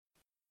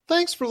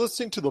Thanks for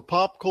listening to the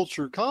Pop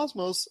Culture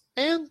Cosmos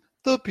and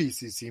the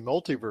PCC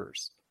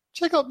Multiverse.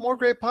 Check out more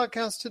great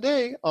podcasts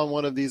today on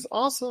one of these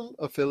awesome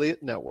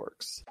affiliate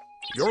networks.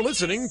 You're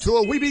listening to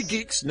a Weeby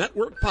Geeks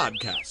Network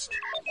podcast.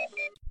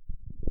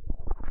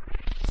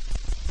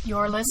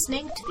 You're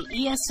listening to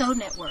the ESO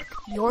Network,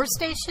 your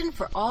station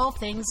for all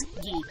things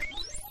geek.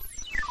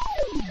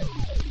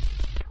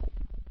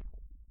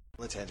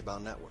 The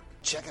Tangibound Network.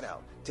 Check it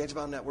out.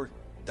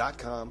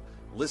 TangiboundNetwork.com.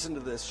 Listen to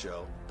this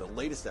show, the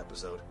latest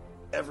episode,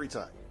 every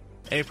time.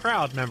 A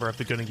proud member of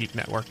the Gonna Geek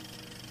Network.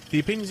 The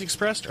opinions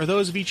expressed are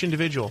those of each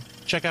individual.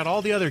 Check out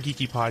all the other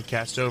geeky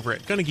podcasts over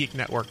at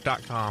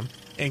GonnaGeekNetwork.com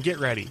and get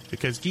ready,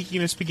 because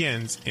geekiness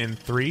begins in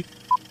 3,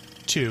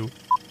 2,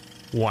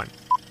 1.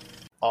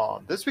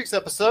 On this week's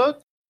episode,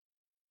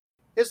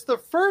 it's the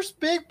first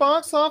big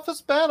box office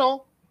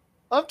battle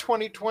of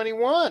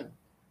 2021.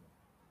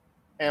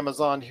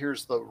 Amazon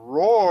hears the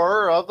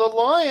roar of the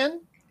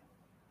lion,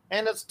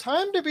 and it's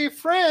time to be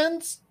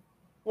friends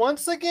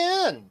once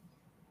again.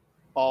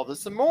 All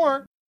this and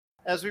more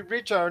as we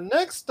reach our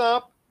next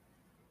stop,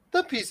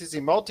 the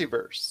PCC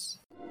Multiverse.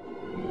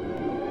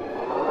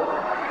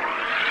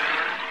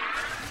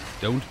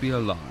 Don't be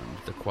alarmed.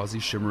 The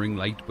quasi-shimmering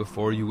light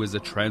before you is a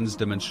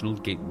trans-dimensional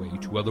gateway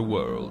to other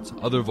worlds,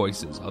 other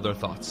voices, other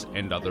thoughts,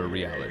 and other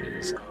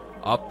realities.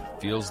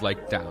 Up feels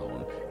like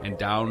down, and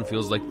down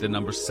feels like the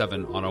number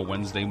 7 on a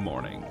Wednesday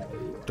morning.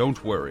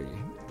 Don't worry.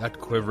 That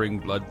quivering,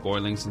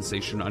 blood-boiling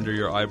sensation under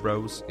your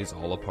eyebrows is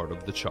all a part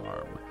of the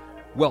charm.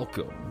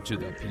 Welcome to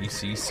the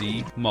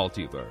PCC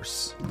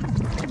Multiverse.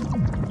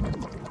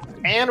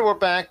 And we're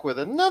back with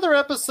another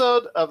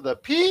episode of the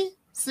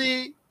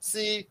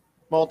PCC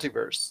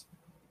Multiverse.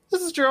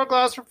 This is Gerald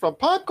Glassford from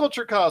Pop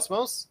Culture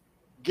Cosmos,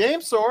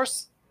 Game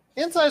Source,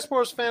 Inside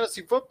Sports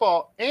Fantasy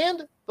Football,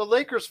 and the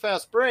Lakers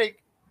Fast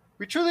Break.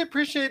 We truly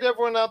appreciate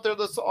everyone out there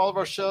listening to all of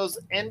our shows,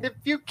 and if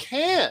you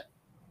can,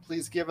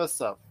 please give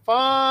us a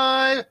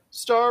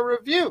 5-star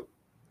review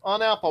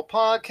on Apple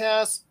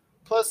Podcasts.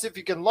 Plus, if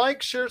you can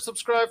like, share,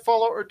 subscribe,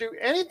 follow, or do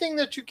anything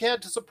that you can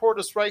to support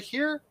us right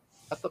here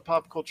at the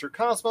Pop Culture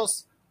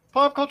Cosmos,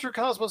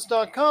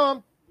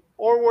 popculturecosmos.com,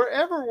 or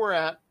wherever we're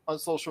at on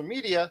social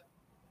media,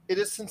 it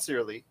is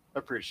sincerely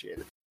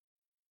appreciated.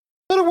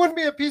 But it wouldn't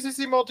be a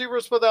PCC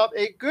Multiverse without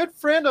a good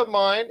friend of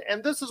mine,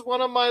 and this is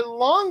one of my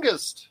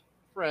longest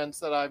friends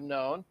that I've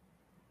known.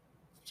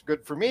 It's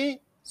good for me,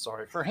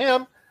 sorry for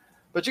him.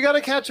 But you got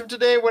to catch him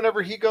today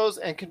whenever he goes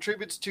and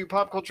contributes to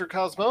Pop Culture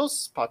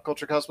Cosmos,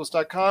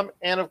 popculturecosmos.com,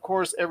 and of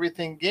course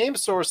everything Game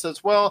Source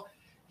as well.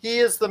 He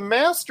is the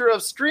master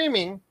of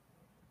streaming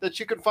that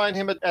you can find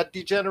him at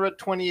Degenerate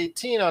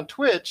 2018 on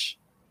Twitch.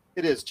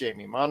 It is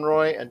Jamie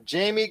Monroy. And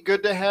Jamie,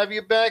 good to have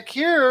you back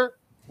here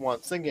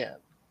once again.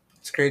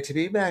 It's great to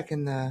be back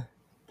in the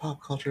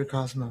Pop Culture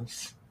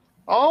Cosmos.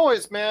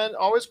 Always, man.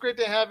 Always great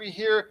to have you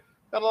here.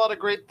 Got a lot of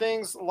great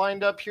things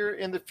lined up here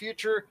in the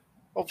future.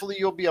 Hopefully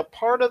you'll be a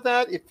part of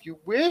that if you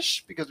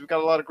wish, because we've got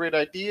a lot of great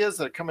ideas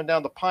that are coming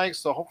down the pike,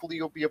 so hopefully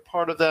you'll be a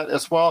part of that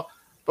as well.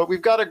 But we've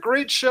got a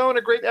great show and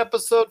a great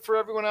episode for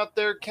everyone out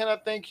there.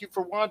 Cannot thank you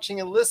for watching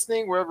and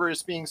listening wherever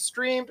it's being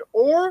streamed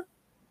or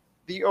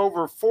the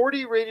over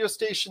 40 radio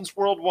stations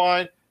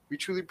worldwide. We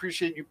truly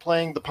appreciate you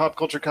playing the Pop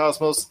Culture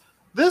Cosmos.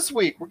 This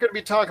week, we're going to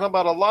be talking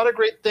about a lot of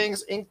great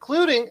things,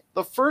 including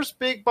the first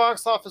big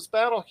box office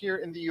battle here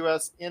in the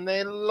U.S. in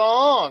a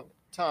long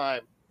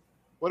time.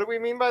 What do we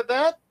mean by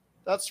that?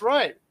 That's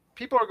right.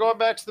 People are going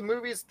back to the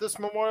movies this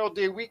Memorial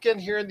Day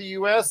weekend here in the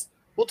U.S.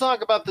 We'll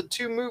talk about the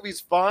 2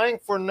 movies vying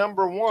for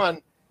number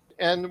 1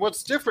 and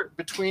what's different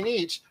between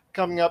each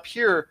coming up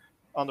here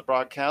on the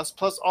broadcast.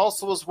 Plus,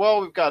 also as well,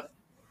 we've got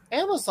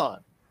Amazon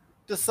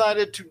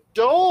decided to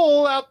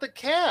dole out the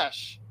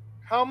cash.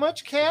 How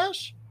much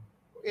cash?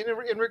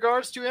 In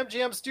regards to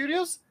MGM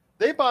Studios,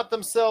 they bought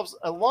themselves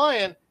a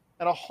lion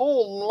and a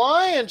whole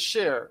lion's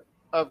share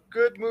of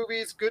good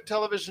movies, good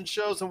television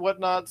shows, and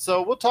whatnot.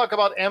 So we'll talk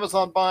about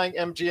Amazon buying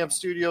MGM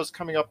Studios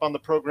coming up on the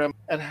program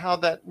and how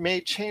that may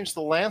change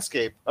the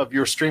landscape of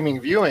your streaming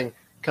viewing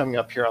coming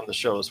up here on the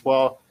show as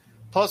well.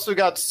 Plus, we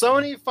got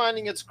Sony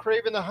finding its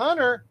Kraven the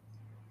Hunter.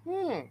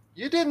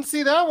 You didn't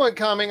see that one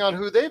coming on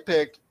who they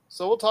picked.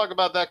 So we'll talk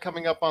about that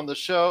coming up on the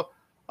show.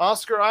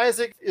 Oscar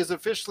Isaac is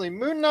officially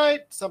Moon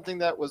Knight, something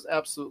that was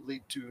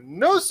absolutely to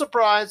no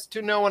surprise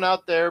to no one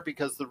out there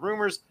because the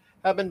rumors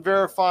have been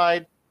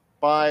verified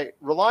by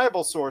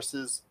reliable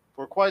sources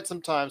for quite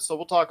some time. So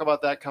we'll talk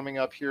about that coming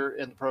up here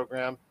in the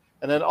program.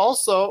 And then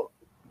also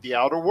The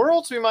Outer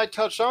Worlds we might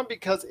touch on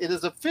because it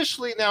is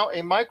officially now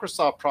a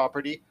Microsoft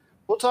property.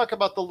 We'll talk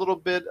about the little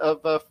bit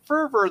of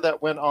fervor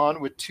that went on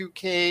with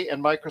 2K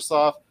and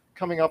Microsoft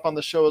coming up on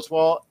the show as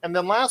well. And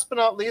then last but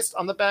not least,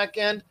 on the back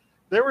end,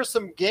 there were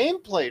some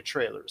gameplay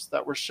trailers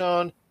that were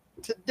shown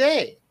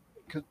today.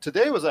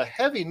 Today was a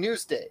heavy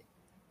news day.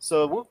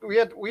 So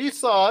we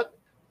saw it.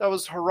 That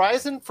was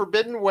Horizon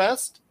Forbidden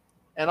West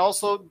and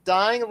also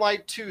Dying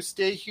Light 2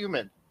 Stay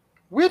Human.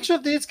 Which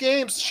of these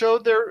games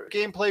showed their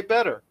gameplay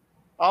better?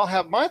 I'll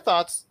have my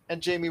thoughts, and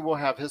Jamie will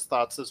have his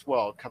thoughts as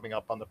well coming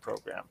up on the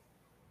program.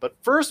 But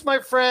first, my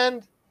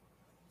friend,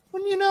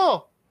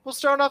 Well, we'll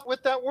start off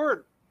with that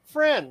word,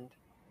 friend,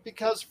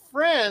 because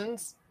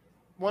Friends,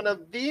 one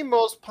of the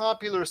most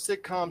popular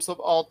sitcoms of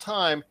all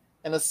time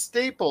and a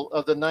staple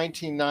of the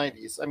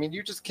 1990s. I mean,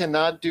 you just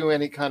cannot do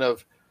any kind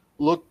of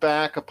look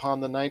back upon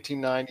the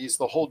 1990s,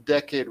 the whole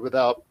decade,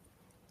 without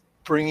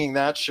bringing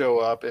that show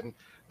up and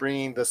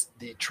bringing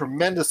the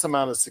tremendous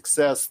amount of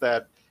success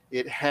that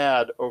it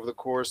had over the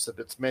course of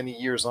its many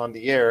years on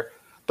the air.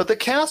 But the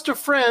cast of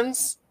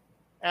Friends,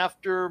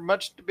 after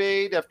much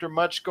debate, after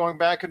much going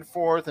back and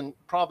forth, and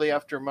probably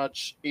after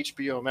much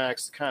HBO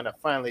Max kind of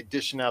finally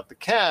dishing out the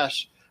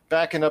cash,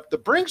 backing up the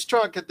Brinks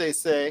trunk, as they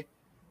say,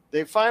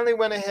 they finally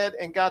went ahead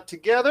and got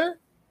together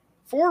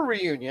for a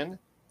reunion.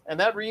 And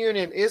that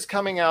reunion is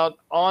coming out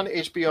on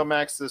HBO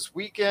Max this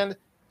weekend.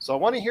 So I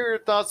want to hear your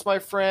thoughts, my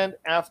friend.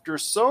 After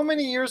so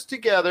many years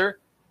together,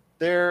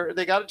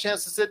 they got a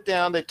chance to sit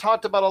down. They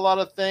talked about a lot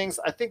of things.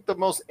 I think the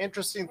most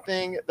interesting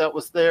thing that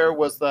was there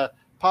was the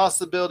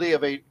possibility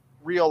of a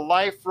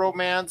real-life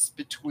romance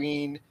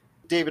between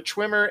David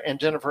Schwimmer and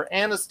Jennifer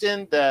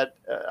Aniston that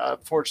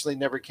unfortunately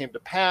never came to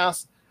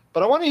pass.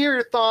 But I want to hear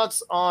your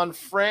thoughts on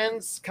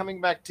Friends coming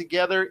back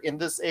together in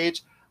this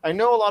age. I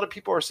know a lot of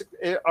people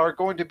are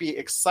going to be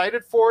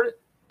excited for it,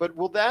 but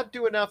will that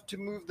do enough to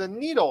move the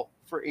needle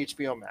for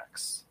HBO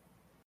Max?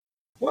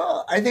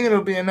 Well, I think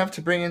it'll be enough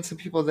to bring in some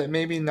people that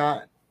maybe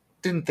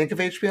didn't think of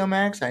HBO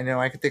Max. I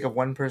know I could think of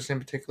one person in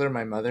particular,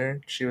 my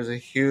mother. She was a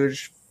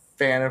huge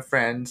fan of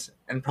Friends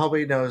and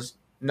probably knows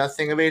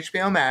nothing of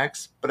HBO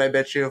Max, but I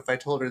bet you if I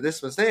told her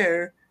this was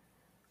there,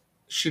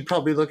 she'd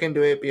probably look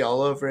into it, be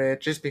all over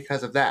it, just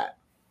because of that.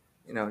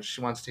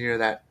 She wants to hear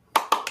that.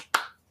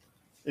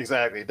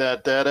 Exactly. I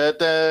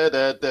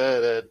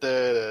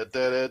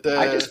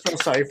just feel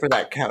sorry for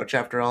that couch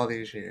after all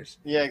these years.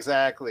 Yeah,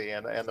 exactly.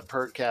 And the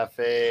Perk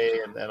Cafe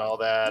and all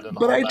that. And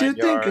but I do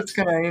think it's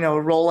going to,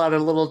 roll out a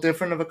little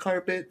different of a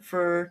carpet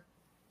for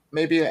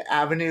maybe an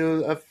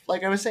avenue of,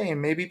 like I was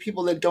saying, maybe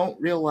people that don't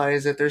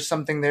realize that there's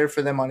something there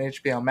for them on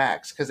HBO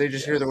Max because they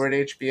just hear the word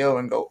HBO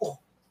and go, oh.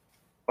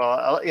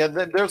 Well, yeah,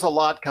 there's a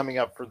lot coming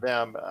up for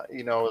them,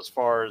 as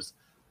far as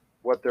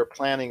what they're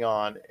planning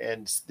on.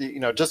 And,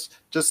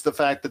 just the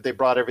fact that they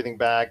brought everything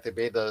back, they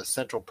made the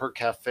Central Perk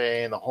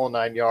Cafe and the whole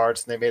 9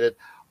 yards, and they made it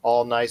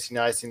all nicey,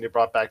 and they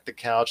brought back the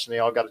couch, and they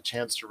all got a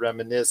chance to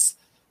reminisce.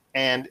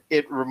 And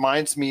it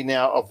reminds me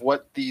now of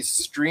what these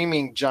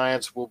streaming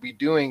giants will be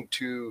doing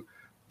to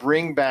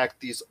bring back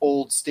these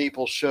old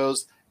staple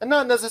shows, and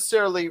not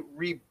necessarily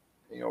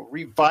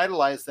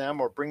revitalize them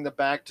or bring them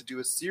back to do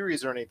a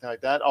series or anything like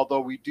that,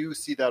 although we do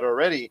see that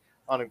already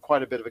on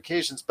quite a bit of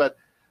occasions. But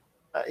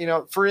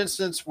for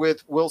instance,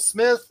 with Will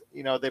Smith,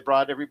 they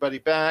brought everybody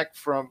back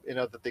from,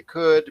 that they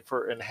could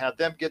and had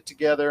them get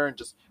together and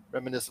just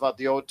reminisce about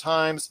the old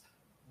times.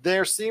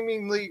 They're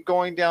seemingly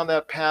going down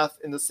that path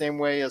in the same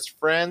way as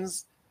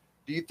Friends.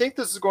 Do you think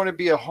this is going to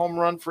be a home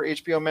run for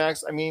HBO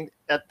Max? I mean,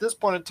 at this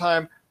point in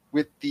time,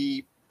 with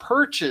the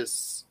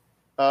purchase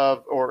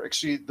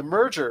the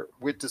merger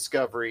with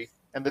Discovery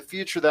and the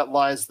future that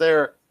lies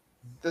there,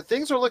 the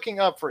things are looking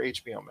up for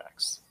HBO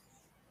Max.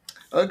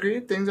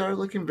 Agreed. Things are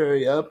looking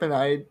very up, and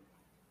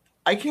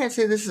I can't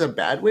say this is a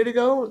bad way to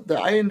go.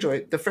 I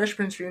enjoyed the Fresh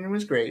Prince reunion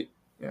was great.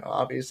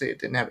 Obviously it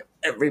didn't have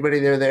everybody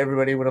there that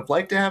everybody would have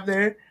liked to have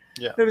there.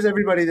 Yeah, there was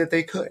everybody that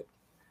they could.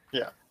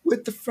 Yeah.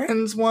 With the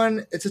Friends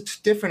one, it's a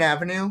different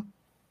avenue.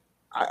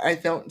 I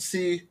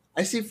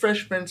see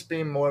Fresh Prince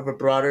being more of a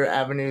broader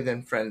avenue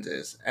than Friends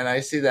is, and I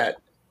see that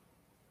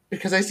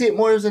because I see it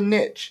more as a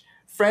niche.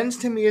 Friends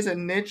to me is a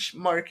niche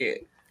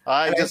market.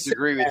 I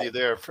disagree with you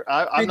there.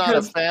 I'm not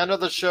a fan of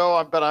the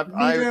show, but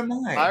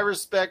I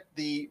respect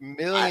the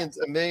millions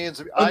and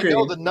millions. I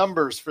know the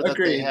numbers for that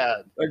they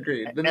had.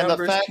 Agreed. The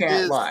numbers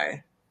can't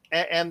lie.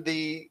 And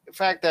the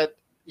fact that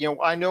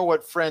I know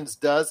what Friends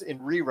does in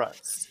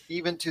reruns,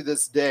 even to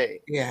this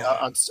day,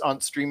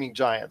 on streaming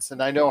giants,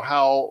 and I know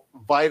how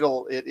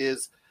vital it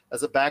is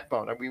as a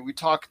backbone. I mean, we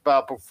talked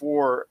about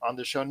before on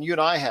the show, and you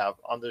and I have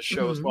on the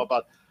show as well,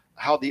 about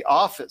how The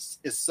Office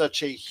is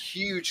such a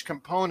huge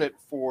component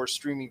for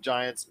streaming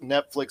giants,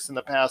 Netflix in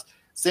the past.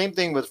 Same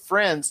thing with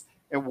Friends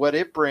and what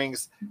it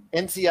brings.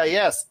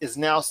 NCIS is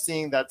now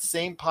seeing that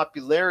same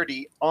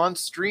popularity on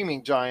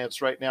streaming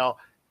giants right now.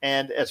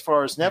 And as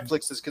far as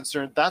Netflix is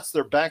concerned, that's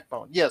their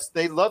backbone. Yes,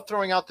 they love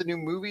throwing out the new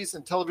movies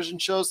and television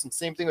shows, and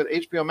same thing with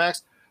HBO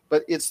Max,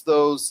 but it's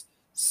those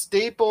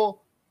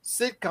staple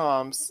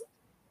sitcoms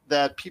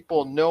that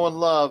people know and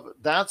love.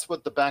 That's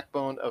what the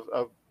backbone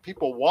of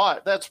people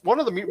watch. That's one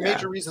of the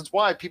major reasons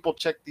why people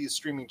check these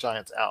streaming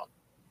giants out.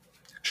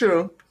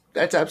 True.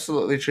 That's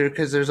absolutely true,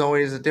 because there's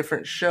always a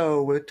different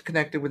show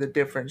connected with a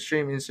different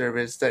streaming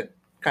service that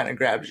kind of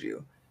grabs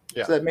you.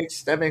 Yeah. So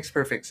that makes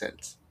perfect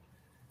sense.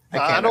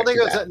 I don't think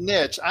it was a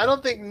niche. I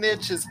don't think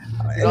niche is...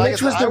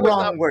 niche was the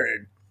wrong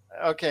word.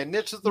 Okay,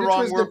 niche is the wrong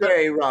word. Niche was the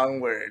very wrong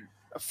word.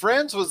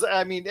 Friends was,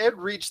 it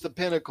reached the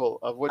pinnacle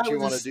of what you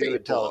want to do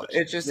in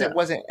television. It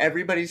wasn't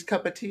everybody's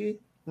cup of tea.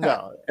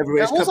 No.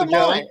 Everybody's cup of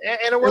joe. And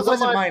it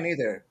wasn't mine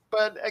either.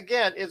 But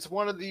again, it's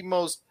one of the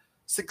most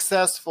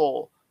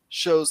successful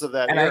shows of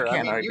that And era. I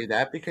can't argue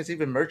that because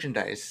even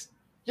merchandise,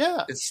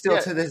 yeah, it's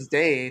still to this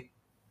day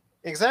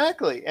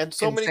exactly. And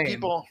so many insane.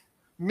 people,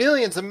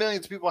 millions and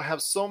millions of people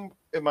have so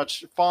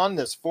much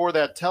fondness for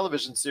that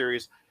television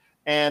series.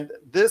 And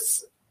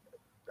this,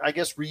 I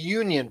guess,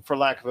 reunion, for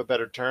lack of a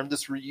better term,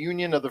 this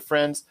reunion of the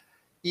Friends,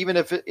 even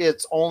if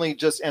it's only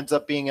just ends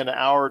up being an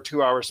hour or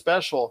 2 hour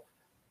special,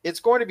 it's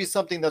going to be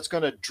something that's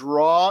going to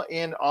draw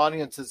in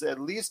audiences, at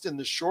least in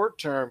the short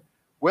term.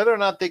 Whether or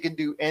not they can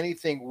do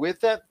anything with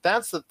that,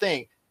 that's the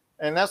thing.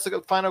 And that's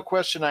the final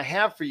question I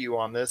have for you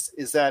on this,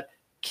 is that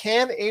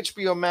can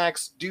HBO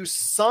Max do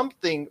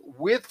something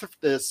with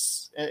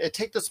this and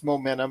take this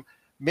momentum,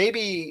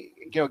 maybe,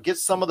 get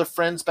some of the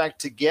Friends back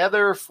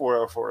together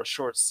for a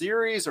short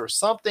series or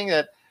something?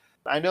 That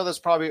I know that's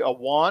probably a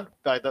want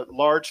by the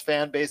large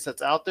fan base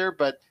that's out there,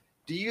 but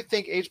do you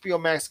think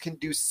HBO Max can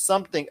do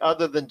something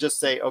other than just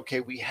say, okay,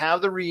 we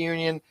have the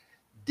reunion,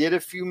 did a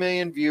few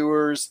million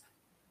viewers,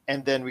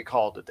 and then we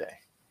call it a day?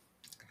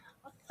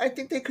 I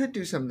think they could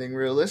do something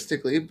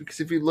realistically, because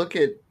if you look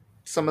at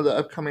some of the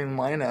upcoming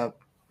lineup,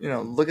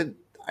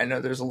 I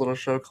know there's a little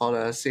show called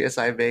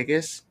CSI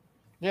Vegas.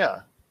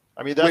 Yeah.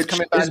 I mean, that's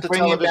coming back to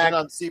television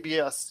on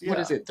CBS. Yeah. What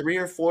is it, 3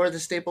 or 4 of the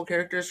staple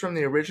characters from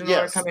the original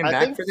are coming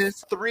back for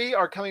this? 3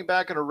 are coming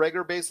back on a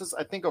regular basis.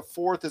 I think a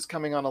 4th is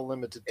coming on a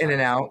limited time. In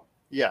and out.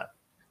 Yeah.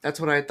 That's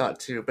what I thought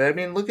too. But I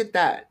mean, look at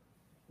that.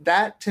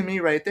 That, to me,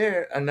 right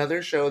there,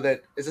 another show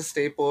that is a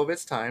staple of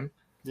its time.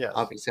 Yeah.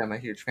 Obviously, I'm a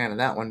huge fan of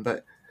that one,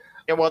 but...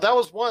 Yeah, well, that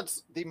was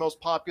once the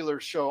most popular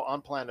show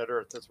on planet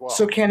Earth as well.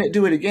 So can it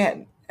do it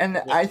again? And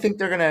yeah. I think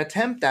they're going to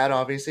attempt that,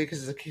 obviously,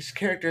 because the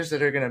characters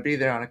that are going to be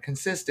there on a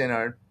consistent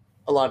are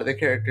a lot of the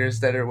characters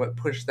that are what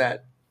push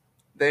that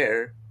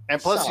there.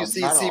 And plus, you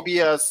see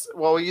CBS.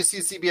 Well, you see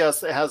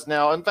CBS has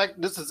now. In fact,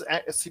 this is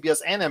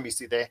CBS and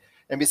NBC.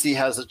 NBC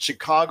has a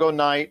Chicago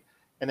night,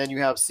 and then you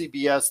have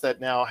CBS that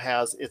now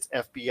has its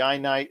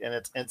FBI night and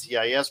its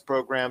NCIS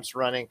programs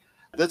running.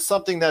 That's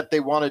something that they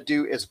want to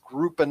do, is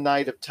group a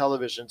night of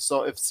television.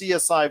 So if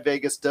CSI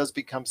Vegas does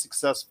become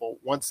successful,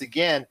 once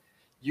again,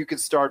 you could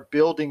start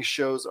building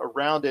shows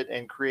around it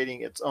and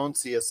creating its own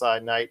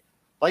CSI night,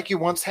 like you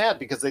once had,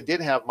 because they did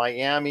have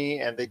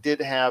Miami and they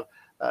did have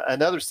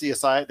another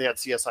CSI. They had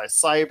CSI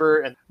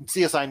Cyber and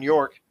CSI New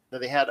York.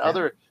 They had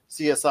other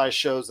CSI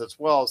shows as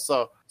well.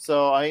 So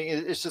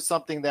it's just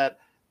something that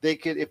they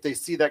could, if they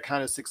see that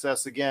kind of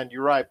success again.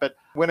 You're right. But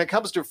when it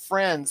comes to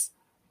Friends,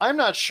 I'm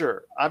not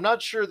sure. I'm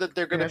not sure that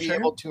they're going to be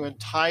able to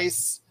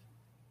entice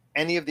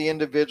any of the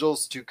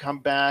individuals to come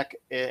back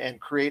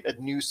and create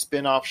a new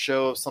spin-off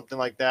show of something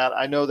like that.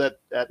 I know that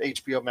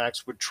HBO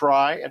Max would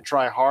try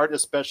hard,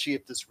 especially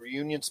if this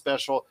reunion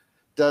special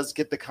does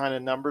get the kind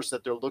of numbers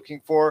that they're looking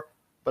for.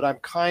 But I'm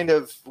kind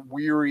of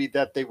weary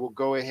that they will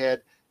go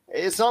ahead.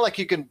 It's not like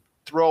you can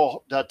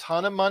throw a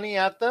ton of money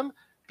at them,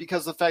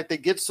 because the fact they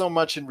get so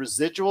much in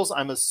residuals,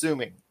 I'm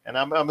assuming, and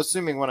I'm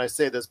assuming when I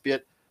say this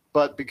bit,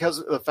 but because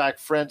of the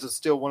fact Friends is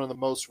still one of the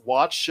most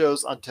watched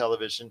shows on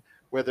television,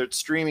 whether it's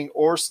streaming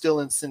or still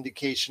in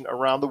syndication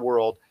around the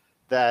world,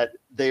 that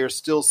they are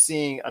still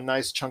seeing a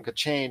nice chunk of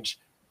change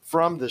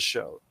from the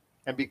show.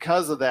 And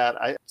because of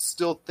that, I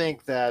still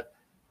think that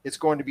it's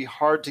going to be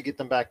hard to get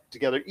them back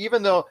together,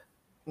 even though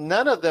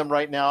none of them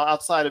right now,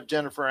 outside of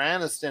Jennifer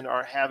Aniston,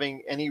 are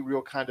having any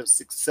real kind of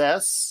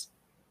success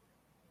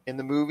in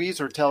the movies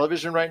or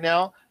television right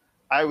now.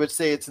 I would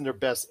say it's in their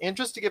best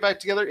interest to get back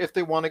together if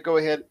they want to go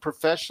ahead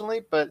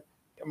professionally, but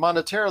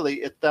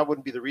monetarily, that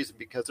wouldn't be the reason,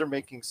 because they're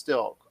making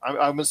still,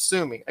 I'm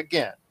assuming,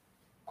 again,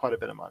 quite a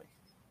bit of money.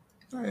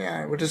 Oh, yeah,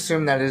 I would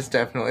assume that is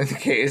definitely the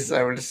case.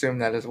 I would assume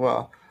that as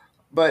well.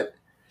 But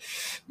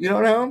you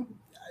don't know?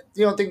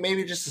 You don't think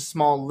maybe just a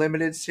small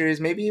limited series,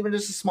 maybe even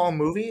just a small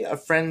movie, a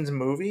Friends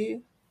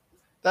movie?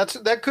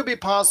 That could be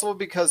possible,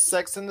 because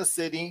Sex and the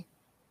City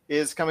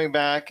is coming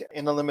back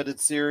in a limited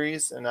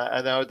series, and I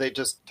know they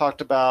just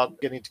talked about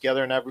getting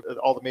together, and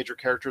all the major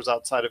characters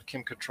outside of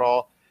Kim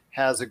Cattrall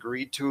has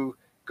agreed to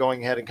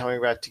going ahead and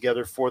coming back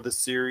together for the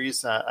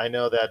series. I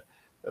know that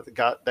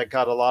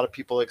got a lot of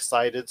people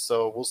excited,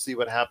 so we'll see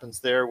what happens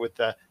there with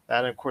that.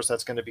 And of course,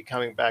 that's going to be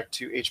coming back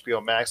to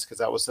HBO Max, because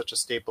that was such a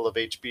staple of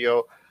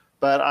HBO.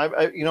 But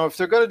if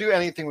they're going to do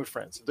anything with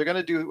Friends, if they're going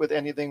to do with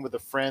anything with the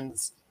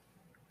Friends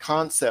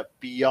concept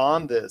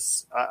beyond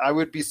this, I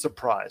would be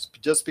surprised,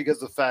 just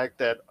because of the fact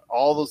that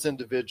all those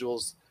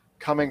individuals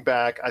coming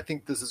back, I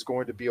think this is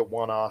going to be a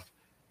one-off.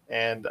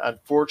 And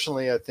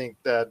unfortunately, I think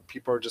that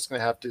people are just going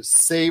to have to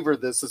savor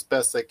this as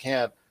best they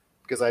can,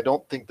 because I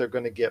don't think they're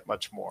going to get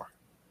much more.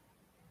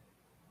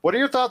 What are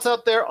your thoughts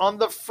out there on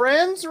the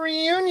Friends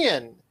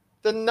reunion?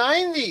 The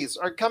 90s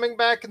are coming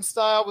back in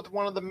style with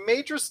one of the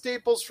major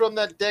staples from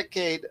that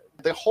decade.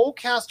 The whole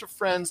cast of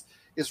Friends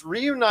is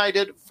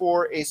reunited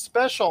for a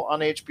special on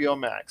HBO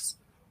Max.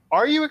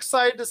 Are you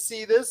excited to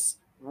see this?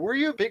 Were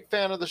you a big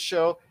fan of the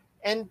show?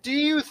 And do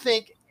you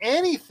think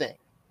anything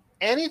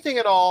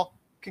at all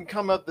can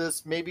come of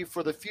this, maybe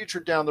for the future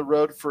down the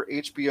road for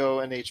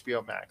HBO and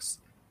HBO Max?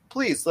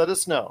 Please let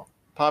us know.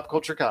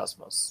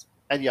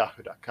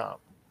 PopCultureCosmos@yahoo.com.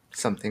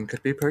 Something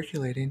could be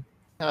percolating.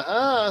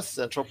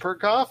 Central Perk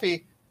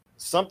Coffee.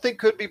 Something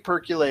could be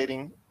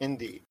percolating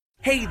indeed.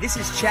 Hey, this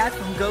is Chad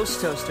from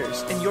Ghost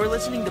Toasters, and you're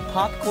listening to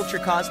Pop Culture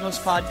Cosmos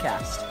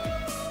Podcast.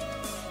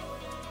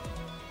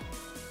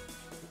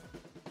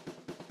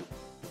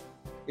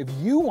 If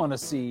you want to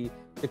see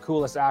the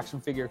coolest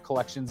action figure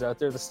collections out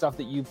there, the stuff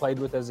that you played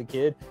with as a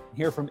kid,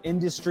 hear from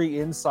industry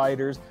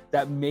insiders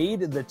that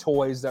made the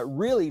toys that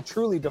really,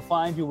 truly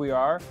defined who we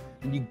are,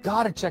 then you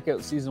got to check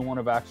out Season 1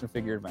 of Action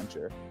Figure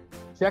Adventure.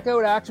 Check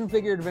out Action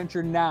Figure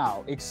Adventure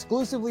now,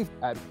 exclusively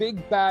at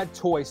Big Bad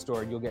Toy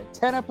Store. You'll get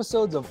 10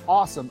 episodes of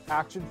awesome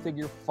action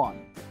figure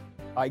fun.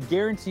 I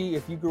guarantee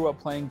if you grew up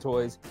playing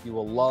toys, you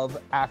will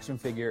love Action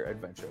Figure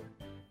Adventure.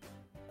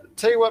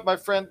 Tell you what, my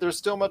friend, there's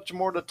still much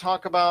more to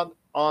talk about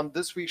on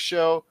this week's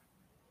show.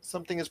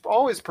 Something is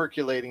always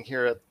percolating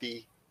here at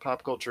the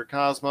Pop Culture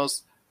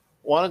Cosmos.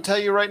 Want to tell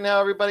you right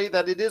now, everybody,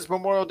 that it is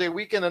Memorial Day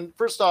weekend. And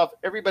first off,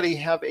 everybody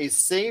have a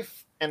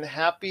safe and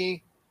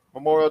happy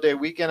Memorial Day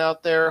weekend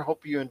out there.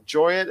 Hope you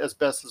enjoy it as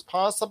best as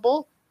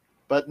possible.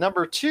 But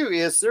number two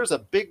is there's a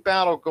big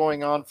battle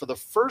going on for the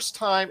first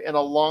time in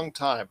a long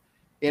time,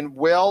 in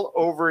well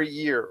over a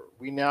year.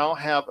 We now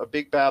have a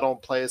big battle in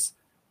place.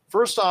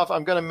 First off,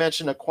 I'm going to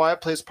mention A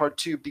Quiet Place Part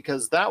 2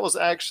 because that was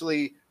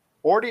actually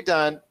already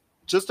done,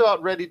 just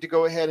about ready to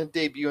go ahead and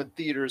debut in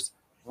theaters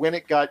when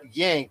it got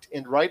yanked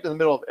in right in the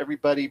middle of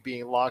everybody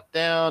being locked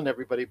down,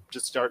 everybody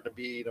just starting to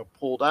be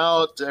pulled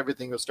out,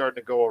 everything was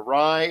starting to go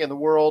awry in the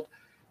world.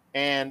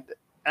 And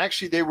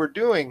actually they were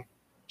doing,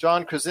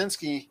 John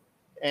Krasinski,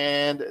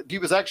 and he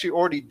was actually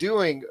already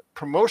doing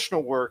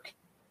promotional work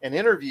and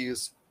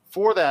interviews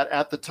for that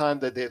at the time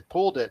that they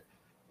pulled it.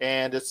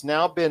 And it's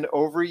now been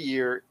over a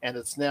year, and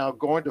it's now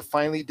going to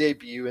finally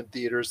debut in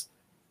theaters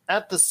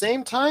at the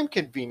same time,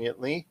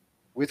 conveniently,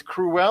 with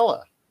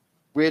Cruella,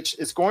 which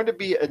is going to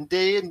be a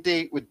day and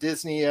date with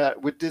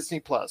Disney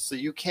Plus. So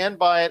you can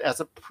buy it as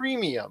a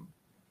premium.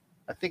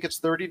 I think it's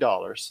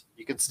 $30.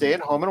 You can stay at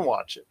home and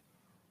watch it.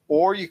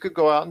 Or you could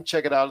go out and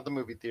check it out at the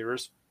movie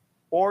theaters.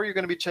 Or you're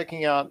going to be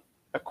checking out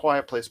A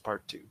Quiet Place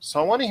Part 2. So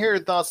I want to hear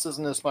your thoughts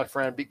on this, my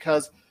friend,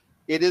 because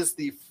it is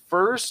the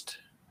first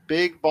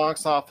big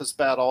box office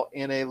battle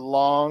in a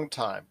long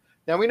time.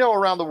 Now, we know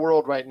around the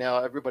world right now,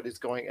 everybody's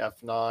going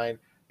F9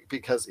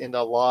 because in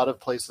a lot of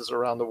places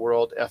around the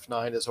world,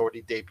 F9 has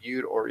already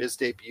debuted or is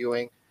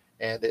debuting,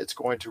 and it's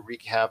going to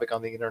wreak havoc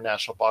on the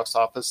international box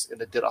office. And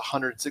it did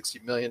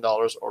 $160 million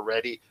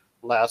already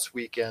last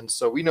weekend.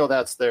 So we know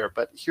that's there.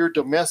 But here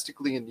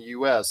domestically in the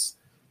U.S.,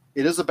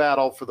 it is a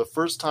battle for the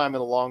first time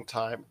in a long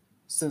time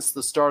since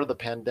the start of the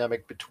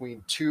pandemic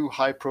between two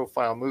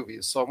high-profile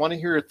movies. So I want to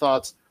hear your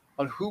thoughts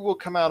on who will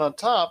come out on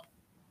top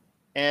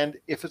and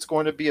if it's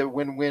going to be a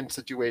win-win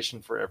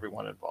situation for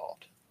everyone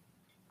involved.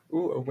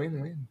 Ooh, a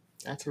win-win.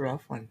 That's a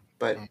rough one.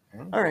 But,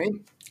 all right.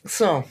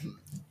 So,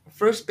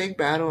 first big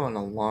battle in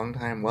a long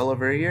time, well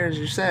over a year, as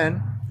you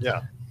said.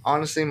 Yeah.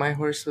 Honestly, my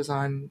horse was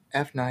on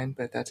F9,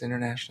 but that's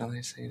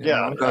internationally. So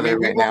we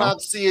will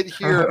not see it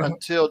here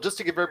until, just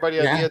to give everybody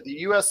an idea, the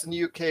U.S. and the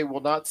U.K.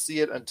 will not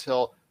see it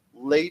until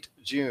late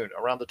June,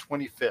 around the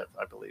 25th,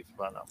 I believe, if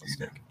I'm not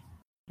mistaken.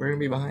 We're going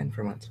to be behind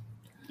for months.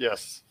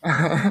 Yes.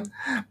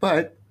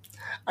 But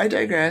I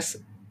digress.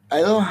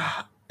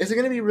 Is it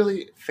going to be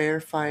really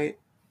fair fight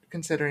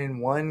considering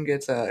one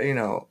gets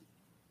a,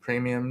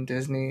 premium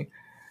Disney?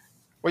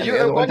 Well, you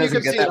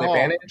can see that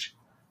advantage.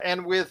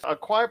 And with A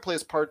Quiet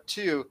Place Part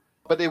 2,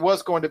 but it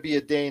was going to be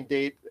a day and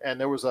date, and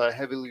there was a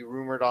heavily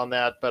rumored on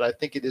that, but I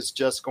think it is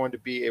just going to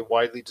be a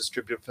widely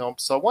distributed film.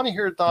 So I want to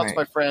hear your thoughts,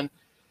 my friend.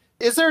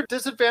 Is there a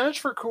disadvantage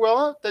for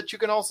Cruella that you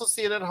can also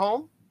see it at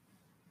home?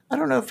 I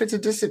don't know if it's a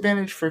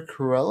disadvantage for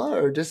Cruella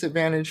or a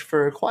disadvantage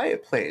for A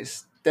Quiet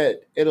Place,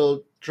 that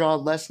it'll draw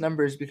less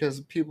numbers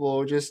because people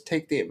will just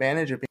take the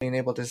advantage of being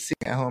able to see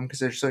it at home because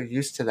they're so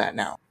used to that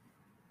now.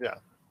 Yeah.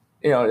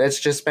 That's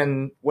just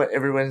been what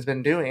everyone's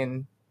been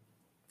doing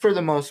for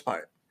the most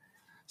part.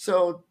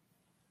 So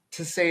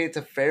to say it's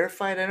a fair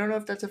fight, I don't know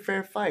if that's a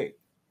fair fight.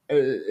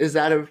 Is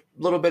that a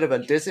little bit of a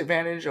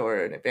disadvantage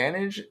or an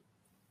advantage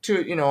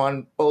to,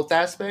 on both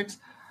aspects?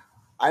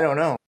 I don't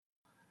know.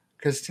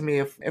 Because to me,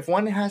 if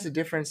one has a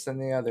difference than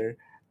the other,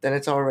 then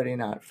it's already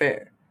not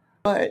fair.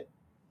 But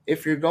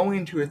if you're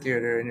going to a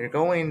theater and you're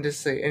going to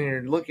say, and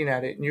you're looking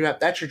at it, and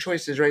that's your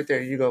choices right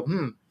there. You go,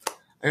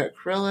 I got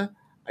Cruella,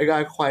 I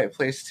got A Quiet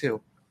Place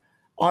too.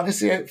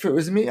 Honestly, if it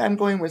was me, I'm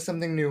going with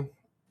something new.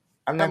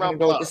 I'm not going to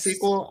go with the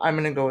sequel. I'm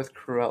going to go with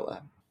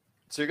Cruella.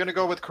 So you're going to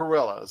go with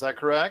Cruella. Is that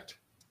correct?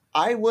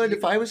 I would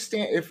if I was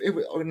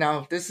now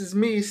if this is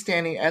me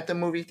standing at the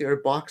movie theater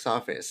box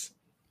office.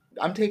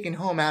 I'm taking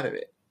home out of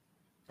it.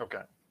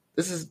 Okay.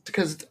 This is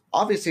because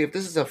obviously if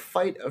this is a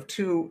fight of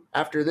two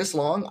after this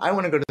long, I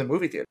want to go to the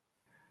movie theater.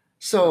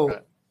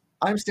 So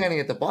I'm standing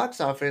at the box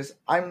office.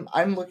 I'm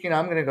going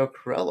to go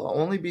Cruella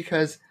only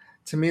because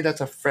to me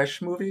that's a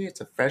fresh movie.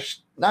 It's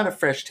not a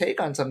fresh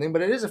take on something,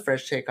 but it is a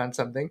fresh take on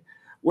something.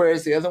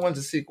 Whereas the other one's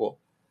a sequel.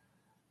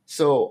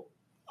 So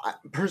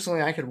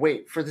personally, I could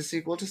wait for the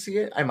sequel to see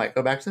it. I might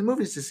go back to the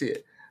movies to see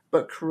it.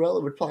 but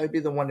Cruella would probably be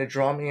the one to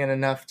draw me in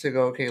enough to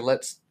go, okay,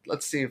 let's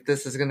see if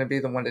this is going to be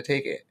the one to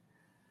take it.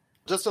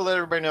 Just to let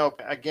everybody know,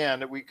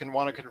 again, we can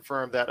want to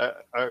confirm that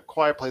a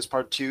Quiet Place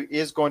Part 2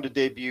 is going to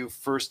debut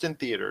first in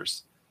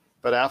theaters,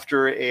 but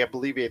after I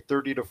believe a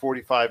 30 to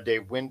 45 day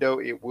window,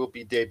 it will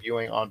be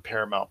debuting on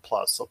Paramount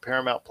Plus. So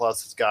Paramount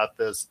Plus has got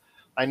this.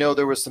 I know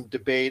there was some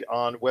debate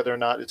on whether or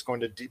not it's going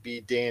to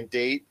be day and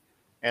date,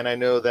 and I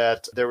know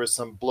that there was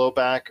some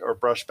blowback or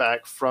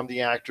brushback from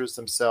the actors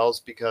themselves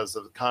because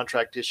of the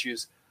contract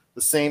issues.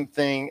 The same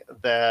thing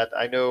that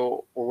I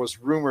know or was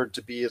rumored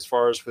to be as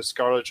far as with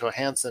Scarlett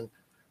Johansson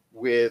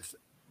with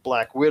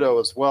Black Widow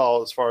as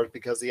well, as far as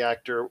because the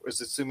actor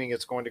is assuming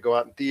it's going to go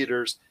out in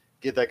theaters,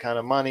 get that kind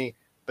of money.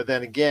 But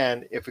then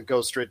again, if it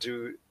goes straight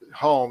to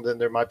home, then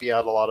there might be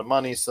out a lot of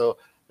money. So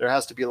there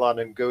has to be a lot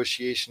of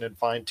negotiation and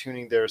fine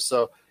tuning there.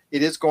 So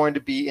it is going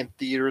to be in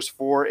theaters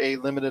for a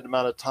limited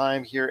amount of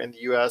time here in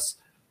the U.S.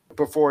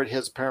 before it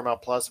hits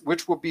Paramount Plus,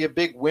 which will be a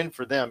big win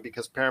for them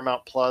because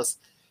Paramount Plus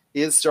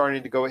is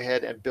starting to go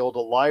ahead and build a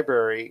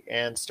library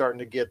and starting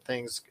to get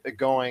things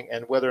going,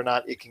 and whether or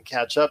not it can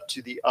catch up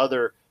to the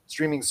other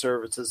streaming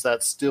services,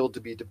 that's still to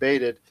be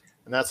debated.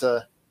 And that's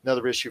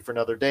another issue for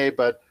another day.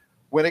 But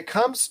when it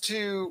comes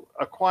to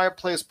A Quiet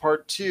Place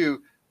Part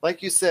 2,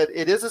 like you said,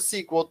 it is a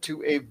sequel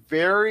to a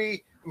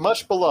very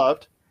much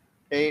beloved,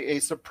 a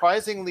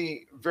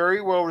surprisingly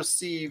very well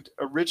received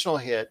original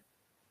hit.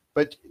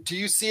 But do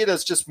you see it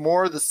as just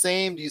more of the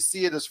same? Do you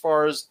see it as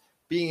far as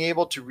being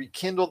able to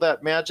rekindle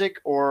that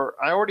magic? Or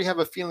I already have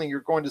a feeling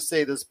you're going to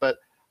say this, but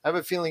I have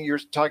a feeling you're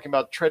talking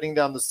about treading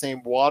down the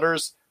same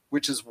waters,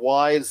 which is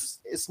why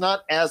it's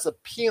not as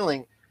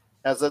appealing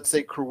as, let's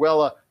say,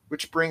 Cruella,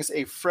 which brings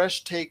a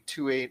fresh take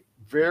to a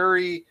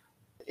very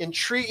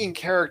intriguing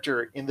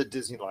character in the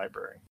Disney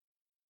library.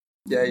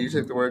 Yeah, you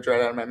took the words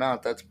right out of my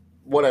mouth. That's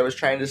what I was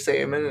trying to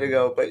say a minute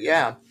ago. But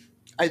yeah,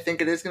 I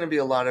think it is going to be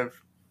a lot of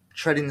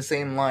treading the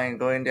same line,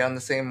 going down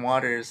the same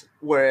waters,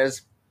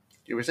 whereas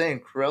you were saying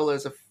Cruella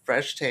is a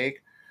fresh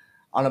take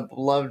on a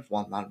beloved,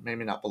 well,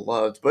 maybe not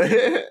beloved, but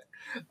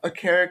a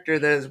character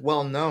that is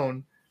well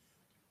known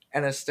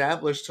and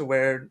established to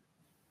where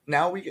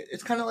now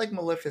it's kind of like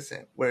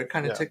Maleficent, where it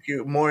kind of took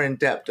you more in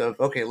depth of,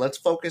 okay, let's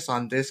focus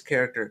on this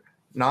character.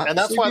 And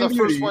that's why the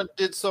first one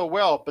did so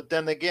well. But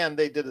then again,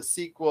 they did a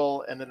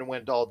sequel and then it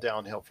went all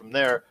downhill from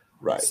there.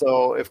 Right.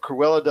 So if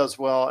Cruella does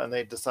well and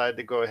they decide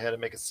to go ahead and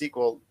make a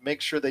sequel,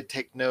 make sure they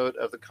take note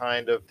of the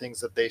kind of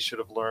things that they should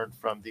have learned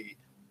from the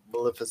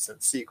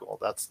Maleficent sequel.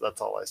 That's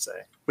all I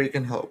say. We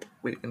can hope.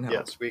 We can hope.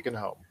 Yes, we can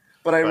hope.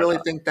 But I really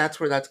think that's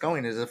where that's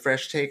going, is a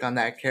fresh take on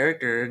that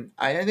character. And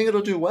I think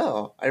it'll do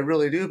well. I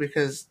really do,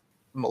 because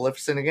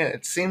Maleficent, again,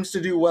 it seems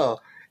to do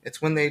well.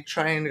 It's when they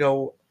try and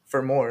go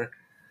for more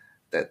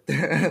that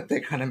they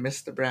kind of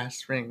miss the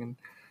brass ring. And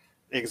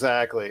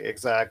Exactly.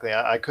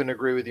 I couldn't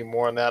agree with you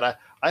more on that.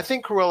 I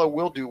think Cruella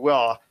will do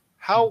well.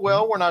 How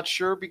well, we're not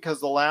sure, because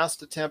the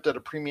last attempt at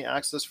a premium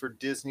access for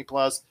Disney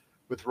Plus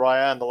with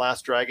Raya and the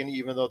Last Dragon,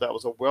 even though that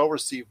was a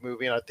well-received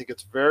movie, and I think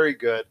it's very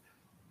good,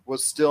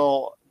 was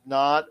still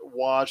not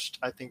watched,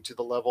 I think, to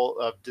the level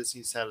of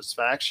Disney's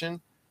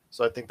satisfaction.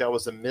 So I think that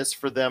was a miss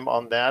for them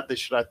on that. They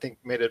should, I think,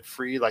 made it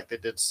free like they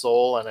did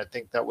Soul, and I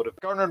think that would have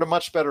garnered a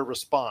much better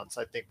response,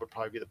 I think would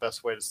probably be the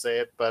best way to say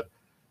it. But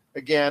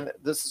again,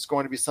 this is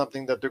going to be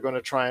something that they're going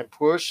to try and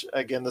push.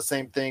 Again, the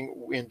same thing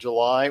in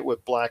July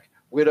with Black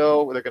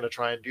Widow. They're going to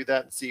try and do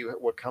that and see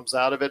what comes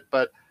out of it.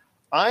 But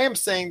I am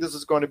saying this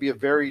is going to be a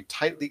very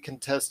tightly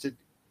contested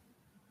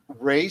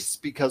race,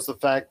 because the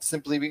fact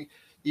simply,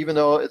 even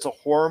though it's a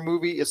horror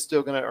movie, it's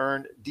still going to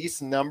earn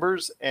decent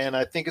numbers. And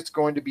I think it's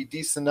going to be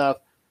decent enough.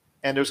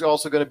 And there's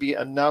also going to be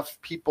enough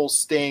people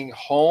staying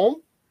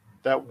home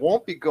that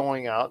won't be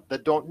going out,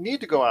 that don't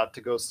need to go out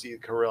to go see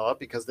Cruella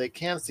because they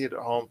can see it at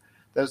home.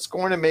 That's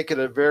going to make it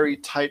a very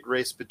tight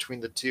race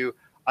between the two.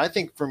 I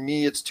think for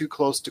me, it's too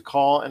close to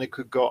call, and it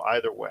could go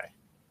either way.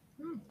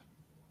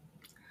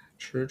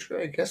 True.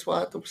 I guess we'll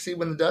have to see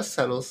when the dust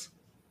settles.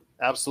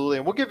 Absolutely.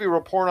 And we'll give you a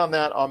report on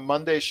that on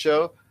Monday's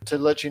show to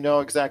let you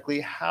know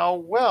exactly how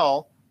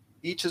well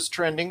each is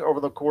trending over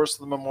the course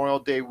of the Memorial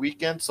Day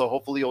weekend. So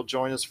hopefully you'll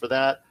join us for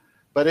that.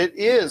 But it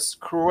is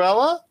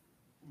Cruella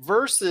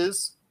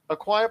versus A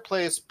Quiet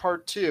Place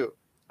Part 2.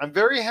 I'm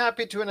very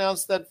happy to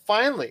announce that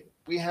finally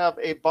we have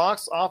a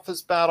box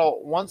office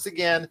battle once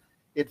again.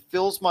 It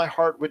fills my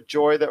heart with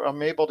joy that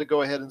I'm able to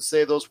go ahead and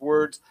say those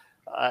words.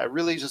 I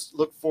really just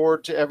look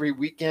forward to every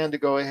weekend to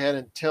go ahead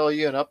and tell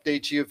you and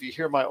update you. If you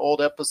hear my old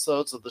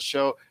episodes of the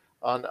show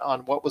on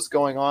what was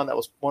going on, that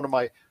was one of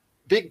my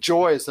big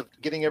joys, of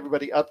getting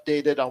everybody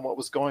updated on what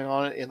was going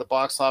on in the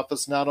box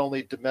office, not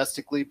only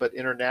domestically but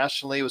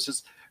internationally. It was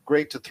just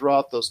great to throw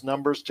out those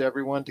numbers to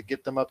everyone to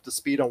get them up to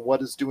speed on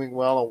what is doing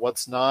well and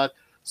what's not.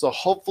 So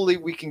hopefully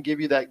we can give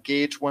you that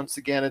gauge once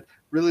again, and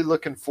really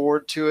looking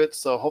forward to it.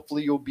 So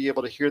hopefully you'll be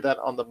able to hear that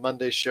on the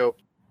Monday show.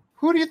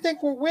 Who do you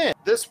think will win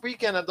this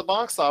weekend at the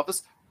box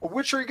office? Or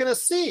which are you going to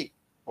see?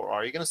 Or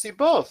are you going to see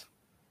both?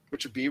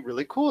 Which would be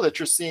really cool, that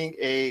you're seeing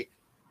a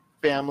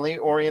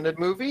family-oriented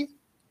movie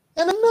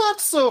and a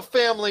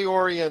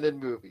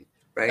not-so-family-oriented movie.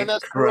 Right? And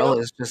that's Cruella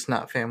is just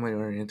not family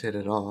oriented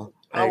at all.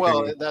 Oh,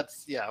 well,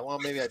 that's, yeah. Well,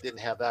 maybe I didn't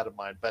have that in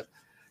mind. But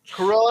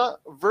Cruella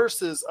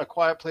versus A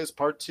Quiet Place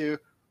Part 2.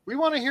 We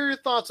want to hear your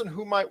thoughts on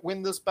who might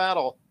win this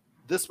battle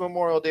this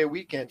Memorial Day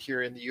weekend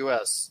here in the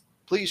U.S.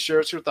 Please share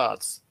us your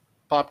thoughts.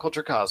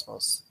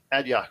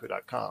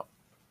 PopCultureCosmos@yahoo.com.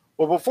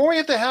 Well, before we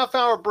hit the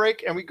half-hour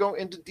break and we go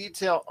into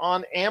detail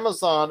on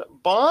Amazon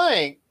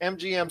buying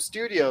MGM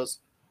Studios,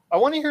 I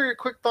want to hear your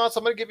quick thoughts.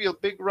 I'm going to give you a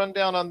big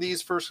rundown on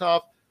these. First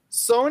off,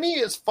 Sony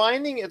is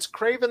finding its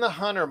Kraven the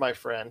Hunter, my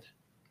friend.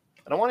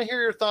 And I want to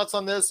hear your thoughts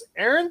on this.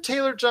 Aaron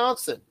Taylor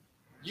Johnson,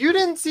 you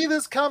didn't see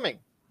this coming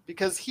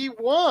because he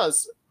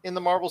was in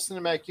the Marvel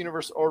Cinematic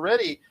Universe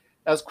already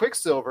as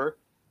Quicksilver.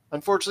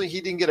 Unfortunately,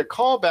 he didn't get a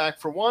call back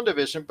for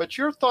WandaVision. But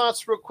your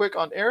thoughts real quick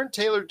on Aaron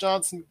Taylor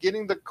Johnson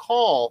getting the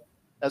call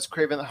as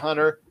Kraven the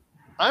Hunter.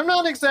 I'm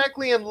not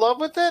exactly in love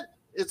with it.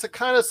 It's a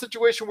kind of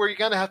situation where you're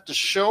going to have to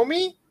show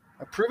me,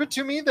 prove it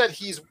to me that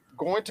he's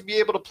going to be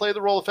able to play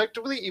the role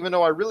effectively, even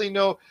though I really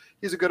know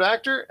he's a good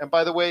actor. And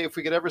by the way, if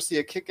we could ever see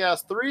a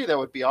Kick-Ass 3, that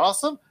would be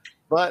awesome.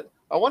 But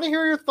I want to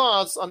hear your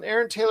thoughts on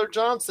Aaron Taylor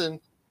Johnson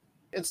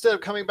instead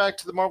of coming back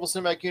to the Marvel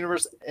Cinematic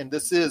Universe, and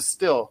this is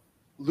still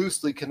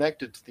loosely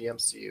connected to the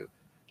MCU.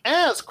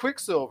 As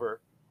Quicksilver,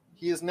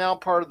 he is now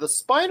part of the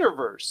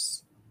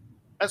Spider-Verse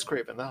as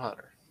Kraven the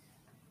Hunter.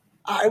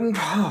 I'm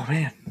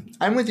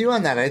with you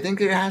on that. I think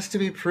it has to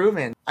be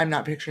proven. I'm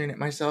not picturing it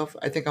myself.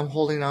 I think I'm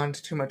holding on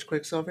to too much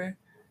Quicksilver.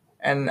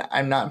 And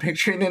I'm not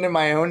picturing it in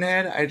my own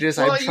head. I'm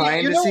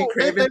trying to see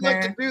Kraven they there.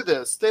 like to do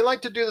this. They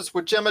like to do this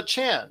with Gemma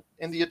Chan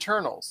in the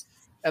Eternals.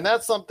 And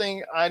that's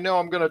something I know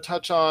I'm going to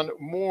touch on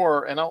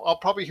more. And I'll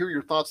probably hear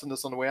your thoughts on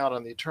this on the way out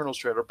on the Eternals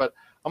trailer. But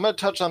I'm going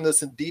to touch on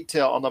this in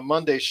detail on the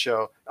Monday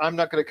show. I'm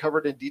not going to cover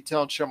it in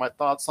detail and share my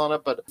thoughts on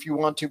it. But if you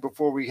want to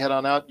before we head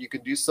on out, you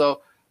can do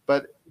so.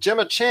 But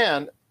Gemma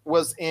Chan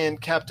was in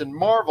Captain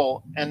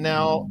Marvel, and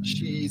now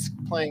she's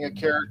playing a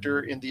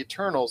character in the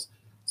Eternals.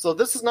 So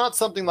this is not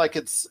something like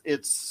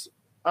it's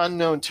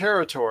unknown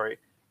territory.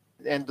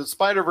 And the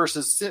Spider-Verse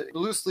is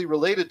loosely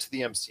related to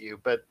the MCU,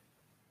 but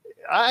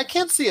I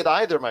can't see it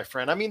either, my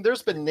friend. I mean,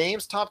 there's been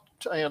names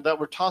that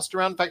were tossed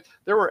around. In fact,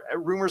 there were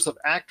rumors of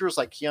actors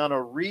like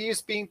Keanu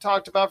Reeves being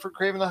talked about for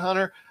Kraven the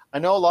Hunter. I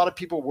know a lot of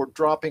people were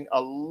dropping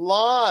a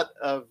lot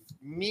of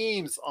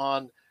memes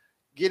on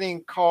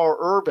getting Carl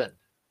Urban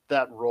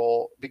that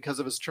role because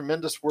of his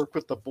tremendous work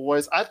with The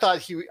Boys.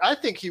 I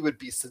think he would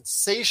be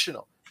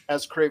sensational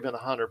as Kraven the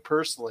Hunter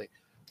personally.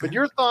 But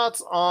your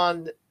thoughts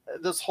on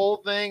this whole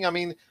thing? I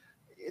mean,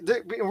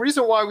 the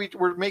reason why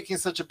we're making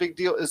such a big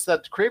deal is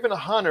that Kraven the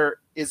Hunter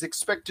is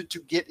expected to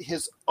get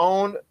his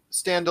own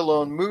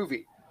standalone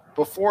movie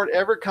before it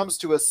ever comes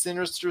to a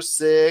Sinister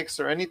Six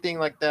or anything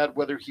like that,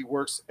 whether he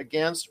works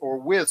against or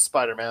with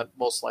Spider-Man,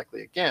 most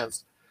likely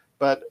against.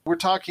 But we're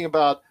talking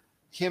about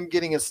him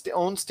getting his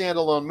own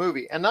standalone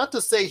movie. And not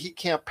to say he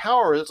can't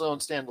power his own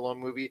standalone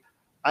movie.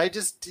 I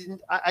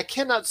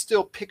cannot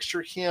still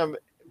picture him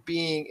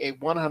being a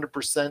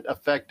 100%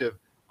 effective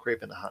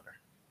Kraven the Hunter.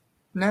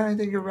 No, I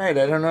think you're right.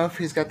 I don't know if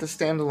he's got the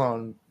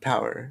standalone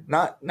power.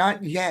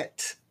 Not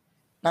yet.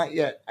 Not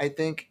yet. I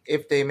think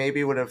if they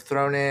maybe would have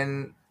thrown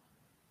in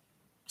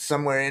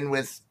somewhere in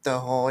with the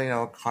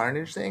whole,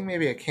 Carnage thing,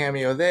 maybe a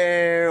cameo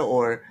there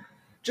or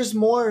just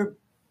more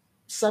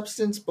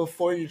substance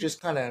before you just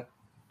kind of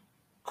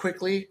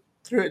quickly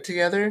threw it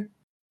together.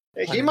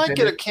 He might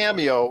get a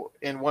cameo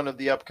in one of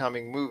the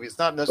upcoming movies.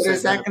 Not necessarily. But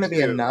is that going to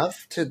be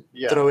enough to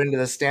throw into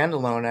the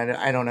standalone?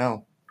 I don't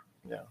know.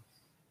 Yeah.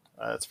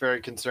 It's very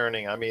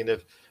concerning. I mean,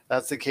 if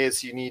that's the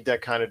case, you need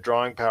that kind of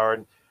drawing power.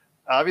 And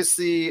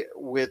obviously,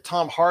 with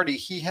Tom Hardy,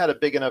 he had a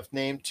big enough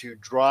name to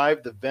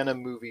drive the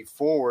Venom movie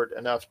forward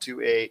enough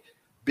to a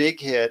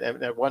big hit.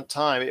 And at one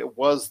time, it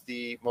was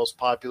the most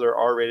popular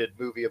R-rated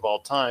movie of all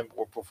time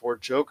before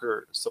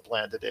Joker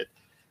supplanted it.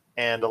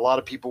 And a lot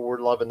of people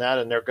were loving that,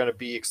 and they're going to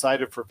be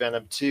excited for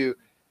Venom 2.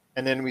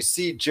 And then we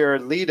see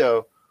Jared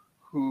Leto,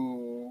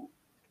 who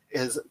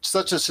is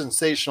such a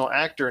sensational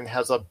actor and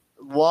has a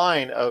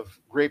line of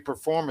great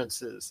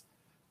performances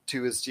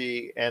to his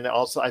G, and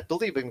also I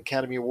believe an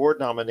Academy Award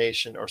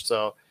nomination or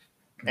so.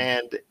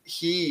 And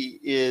he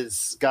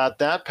is got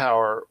that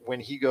power when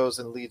he goes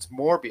and leads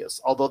Morbius,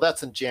 although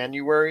that's in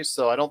January,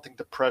 so I don't think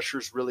the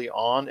pressure's really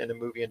on in a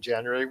movie in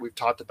January. We've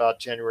talked about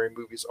January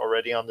movies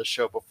already on the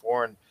show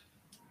before, and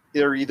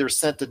they're either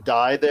sent to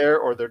die there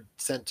or they're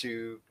sent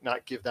to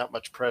not give that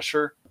much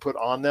pressure put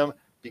on them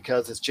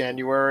because it's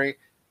January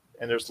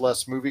and there's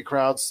less movie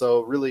crowds.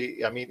 So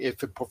really, I mean,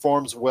 if it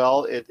performs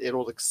well,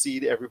 it'll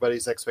exceed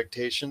everybody's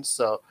expectations.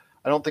 So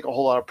I don't think a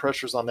whole lot of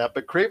pressure's on that.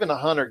 But Kraven the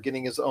Hunter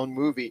getting his own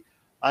movie,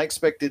 I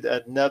expected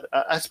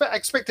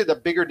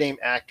a bigger name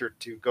actor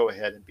to go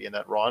ahead and be in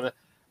that role. And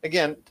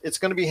again, it's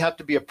going to have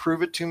to be a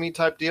prove it to me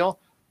type deal.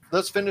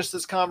 Let's finish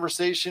this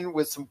conversation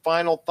with some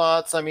final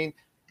thoughts. I mean,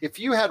 if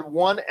you had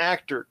one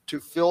actor to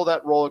fill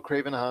that role of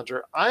Kraven the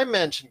Hunter, I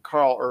mentioned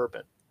Carl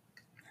Urban.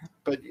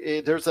 But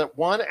there's that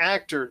one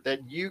actor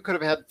that you could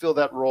have had to fill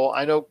that role.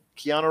 I know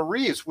Keanu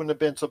Reeves wouldn't have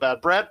been so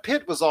bad. Brad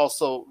Pitt was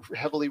also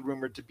heavily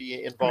rumored to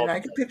be involved. I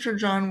could picture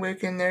John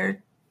Wick in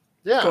there,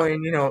 yeah,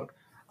 going,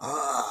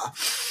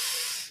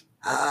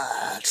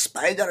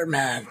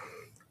 Spider-Man,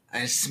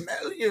 I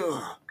smell you.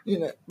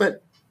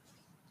 But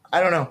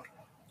I don't know.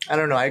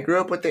 I grew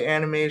up with the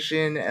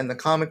animation and the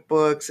comic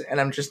books, and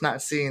I'm just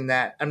not seeing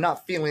that. I'm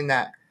not feeling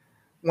that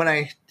when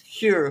I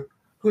hear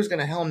who's going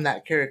to helm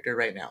that character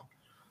right now.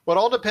 Well, it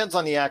all depends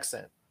on the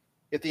accent.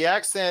 If the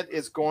accent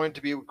is going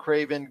to be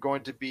Kraven,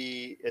 going to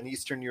be an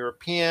Eastern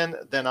European,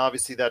 then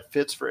obviously that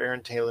fits for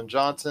Aaron Taylor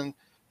Johnson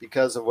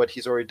because of what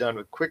he's already done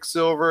with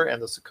Quicksilver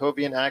and the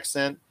Sokovian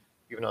accent,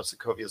 even though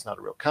Sokovia is not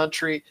a real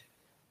country.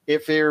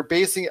 If they're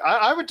basing,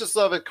 I would just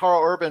love it,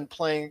 Carl Urban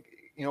playing,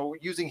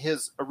 using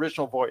his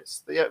original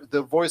voice,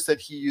 the voice that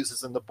he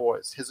uses in The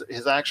Boys,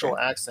 his actual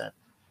accent,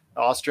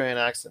 Australian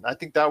accent. I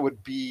think that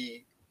would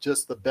be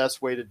just the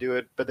best way to do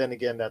it. But then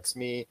again, that's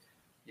me.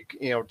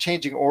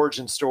 Changing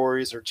origin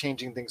stories or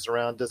changing things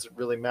around doesn't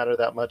really matter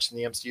that much in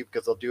the MCU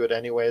because they'll do it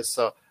anyways.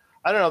 So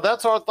I don't know.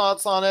 That's our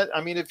thoughts on it.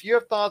 I mean, if you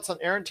have thoughts on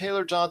Aaron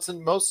Taylor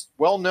Johnson, most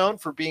well known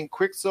for being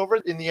Quicksilver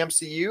in the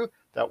MCU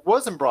that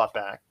wasn't brought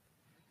back,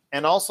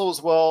 and also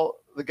as well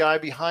the guy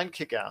behind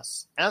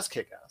Kick-Ass, as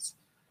Kick-Ass.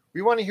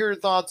 We want to hear your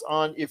thoughts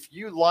on if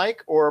you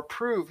like or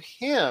approve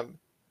him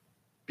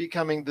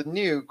becoming the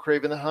new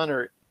Kraven the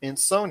Hunter in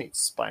Sony's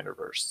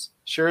Spider-Verse.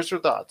 Share us your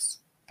thoughts.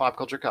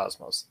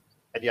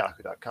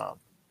 PopCultureCosmos@yahoo.com.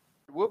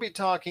 We'll be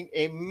talking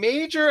a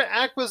major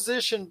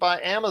acquisition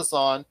by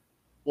Amazon.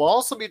 We'll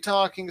also be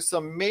talking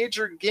some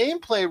major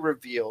gameplay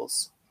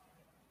reveals.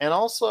 And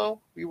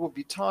also, we will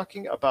be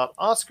talking about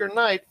Oscar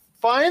Knight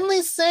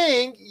finally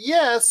saying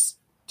yes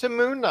to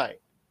Moon Knight.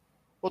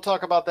 We'll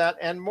talk about that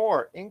and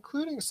more,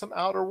 including some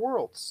Outer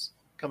Worlds,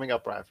 coming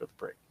up right after the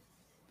break.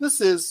 This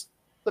is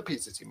the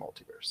PCC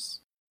Multiverse.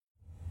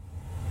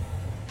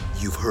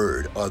 You've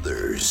heard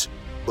others,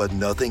 but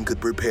nothing could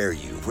prepare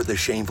you for the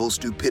shameful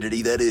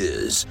stupidity that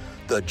is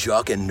the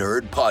Jock and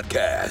Nerd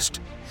Podcast.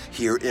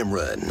 Hear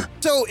Imran.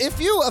 So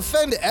if you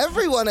offend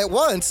everyone at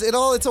once,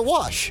 it's a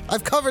wash.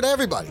 I've covered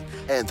everybody.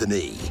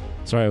 Anthony.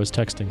 Sorry, I was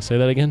texting. Say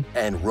that again.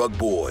 And Rug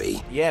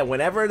Boy. Yeah,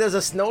 whenever there's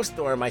a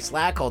snowstorm, my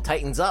Slack hole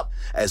tightens up.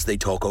 As they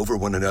talk over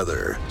one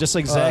another. Just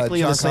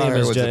exactly the same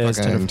as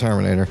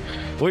Terminator.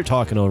 We're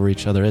talking over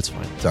each other. It's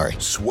fine. Sorry.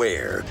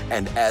 Swear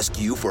and ask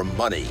you for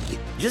money.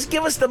 Just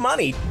give us the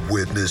money.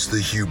 Witness the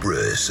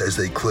hubris as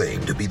they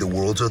claim to be the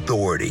world's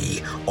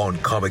authority on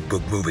comic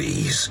book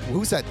movies.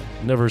 Who said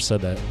that? Never said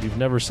that. You've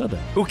never said that.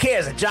 Who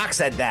cares? A jock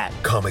said that.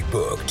 Comic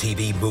book,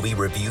 TV, movie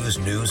reviews,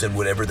 news, and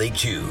whatever they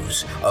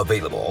choose.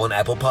 Available on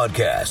Apple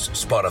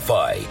Podcasts,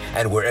 Spotify,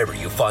 and wherever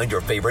you find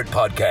your favorite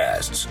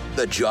podcasts.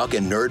 The Jock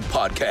and Nerd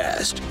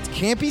Podcast. It's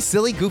campy,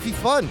 silly, goofy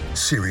fun.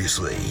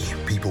 Seriously,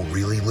 people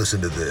really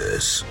listen to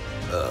this.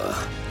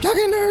 Jock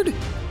and Nerd.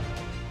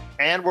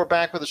 And we're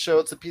back with the show.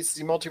 It's the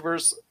PCC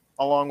Multiverse,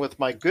 along with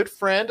my good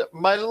friend,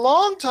 my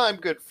longtime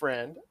good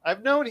friend.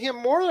 I've known him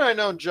more than I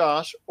know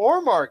Josh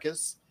or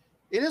Marcus.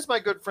 It is my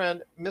good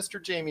friend,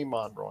 Mr. Jamie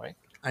Monroy.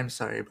 I'm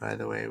sorry, by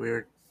the way. We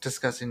were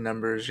discussing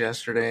numbers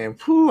yesterday, and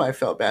I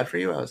felt bad for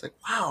you. I was like,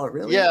 wow,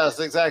 really? Yes,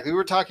 exactly. We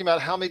were talking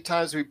about how many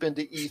times we've been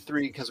to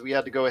E3 because we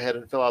had to go ahead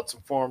and fill out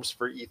some forms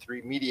for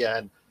E3 Media.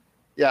 And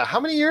yeah, how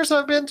many years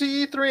have I been to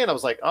E3? And I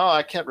was like, oh,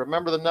 I can't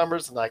remember the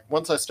numbers. And like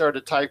once I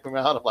started typing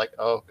them out, I'm like,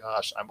 oh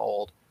gosh, I'm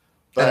old.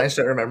 But I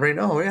started remembering,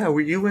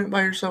 you went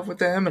by yourself with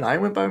them, and I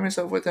went by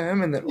myself with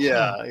them, and then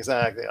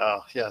exactly.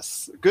 Oh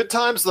yes, good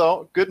times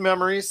though, good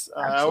memories.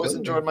 I always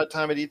enjoyed my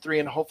time at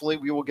E3, and hopefully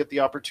we will get the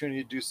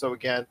opportunity to do so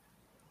again.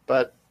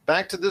 But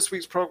back to this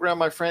week's program,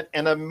 my friend,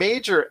 and a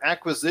major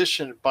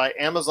acquisition by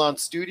Amazon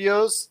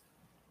Studios,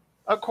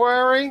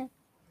 acquiring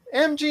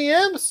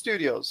MGM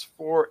Studios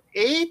for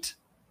 $8+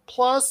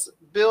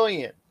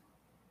 billion.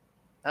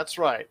 That's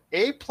right,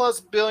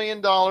 $8+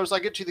 billion. I'll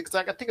get you the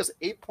exact. I think it's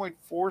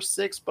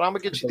 8.46, but I'm gonna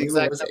get you the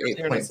exact number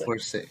here in a second.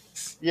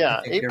 8.46. Yeah,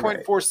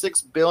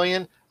 8.46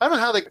 billion. I don't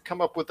know how they come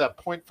up with that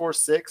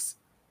 0.46.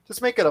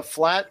 Just make it a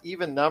flat,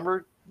 even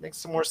number. Makes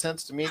some more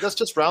sense to me. Let's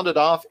just round it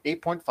off.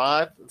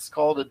 8.5. Let's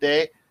call it a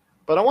day.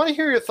 But I want to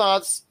hear your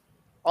thoughts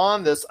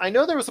on this. I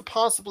know there was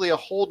possibly a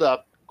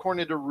holdup,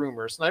 according to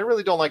rumors, and I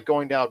really don't like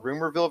going down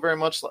Rumorville very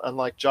much.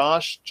 Unlike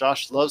Josh,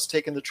 Josh loves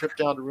taking the trip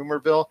down to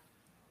Rumorville.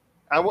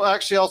 I will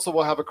actually also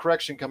will have a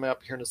correction coming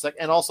up here in a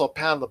second, and also a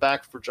pat on the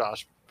back for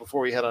Josh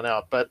before we head on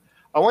out. But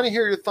I want to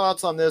hear your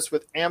thoughts on this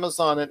with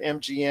Amazon and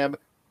MGM.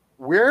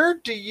 Where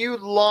do you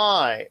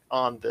lie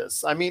on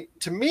this? I mean,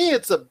 to me,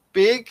 it's a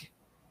big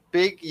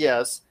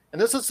yes. And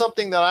this is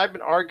something that I've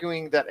been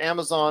arguing that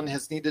Amazon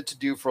has needed to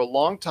do for a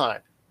long time.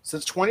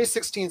 Since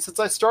 2016, since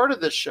I started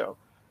this show,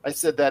 I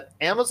said that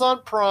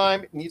Amazon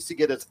Prime needs to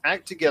get its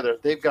act together.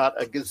 They've got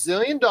 $1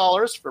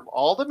 gazillion from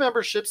all the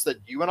memberships that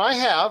you and I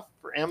have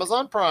for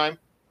Amazon Prime.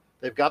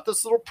 They've got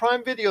this little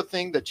Prime Video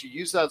thing that you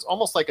use as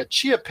almost like a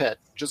chia pet,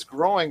 just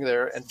growing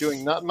there and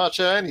doing not much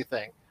of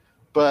anything.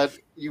 But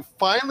you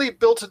finally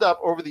built it up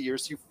over the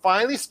years. You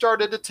finally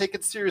started to take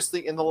it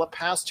seriously in the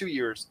past 2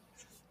 years.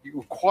 You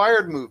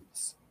acquired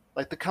movies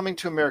like the Coming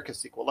to America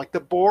sequel, like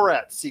the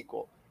Borat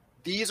sequel,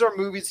 these are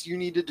movies you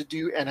needed to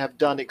do and have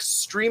done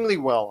extremely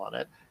well on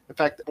it. In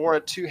fact,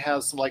 Borat 2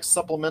 has some like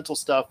supplemental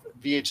stuff,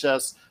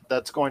 VHS,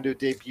 that's going to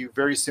debut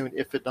very soon,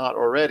 if it not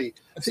already.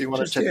 So you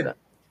want to check it out.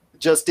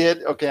 Just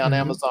did? Okay, on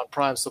Amazon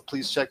Prime, so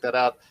please check that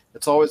out.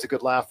 It's always a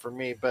good laugh for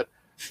me. But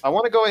I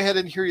want to go ahead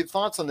and hear your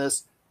thoughts on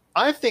this.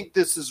 I think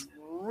this is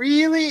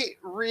really,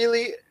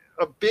 really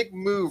a big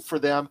move for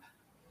them.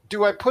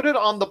 Do I put it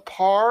on the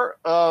par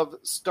of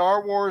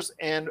Star Wars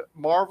and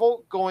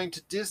Marvel going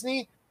to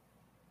Disney?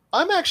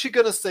 I'm actually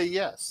going to say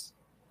yes.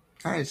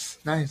 Nice.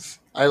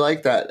 I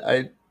like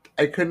that.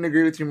 I couldn't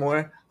agree with you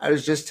more. I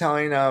was just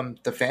telling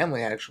the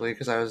family, actually,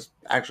 because I was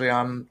actually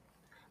on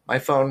my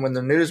phone when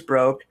the news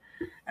broke,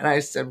 and I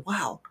said,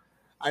 wow,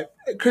 I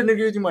couldn't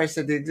agree with you more. I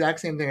said the exact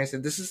same thing. I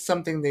said, this is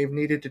something they've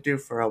needed to do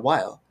for a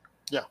while.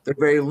 Yeah. They're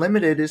very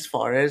limited as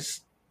far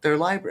as their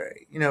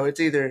library. It's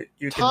either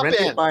you can rent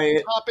it, buy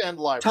it. Top-end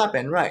library.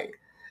 Top-end, right.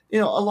 A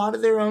lot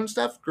of their own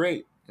stuff,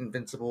 great.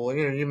 Invincible,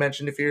 you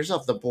mentioned it for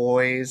yourself, The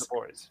Boys.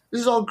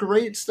 This is all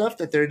great stuff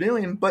that they're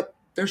doing, but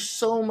there's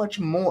so much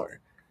more.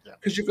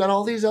 Because you've got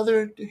all these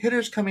other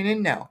hitters coming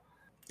in now.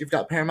 You've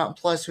got Paramount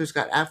Plus, who's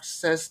got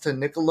access to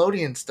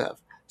Nickelodeon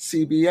stuff,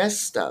 CBS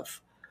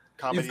stuff.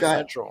 Comedy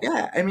Central.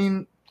 Yeah, I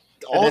mean,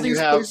 all these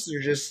places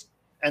are just...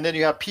 And then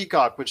you have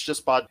Peacock, which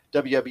just bought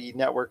WWE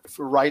Network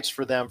for rights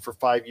for them for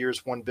 5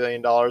 years, $1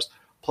 billion.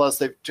 Plus,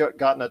 they've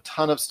gotten a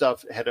ton of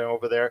stuff heading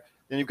over there.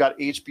 Then you've got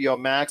HBO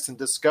Max and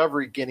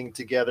Discovery getting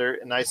together,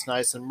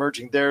 nice, and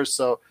merging there.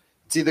 So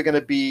it's either going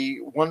to be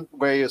one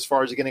way as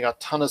far as you're getting a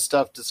ton of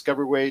stuff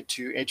Discovery way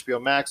to HBO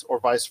Max, or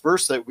vice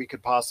versa. We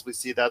could possibly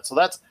see that. So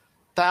that's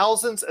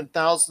thousands and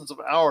thousands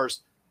of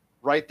hours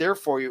right there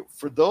for you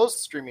for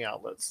those streaming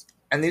outlets.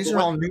 And these are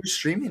all new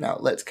streaming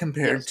outlets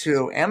compared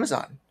to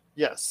Amazon.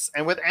 Yes.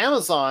 And with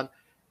Amazon,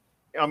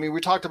 I mean, we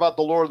talked about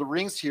the Lord of the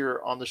Rings here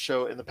on the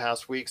show in the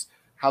past weeks,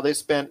 how they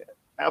spent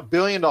 $1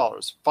 billion,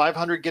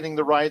 500 getting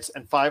the rights,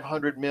 and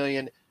 500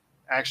 million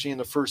actually in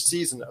the first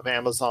season of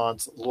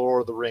Amazon's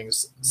Lord of the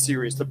Rings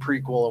series, the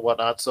prequel and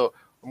whatnot. So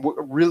I'm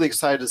really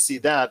excited to see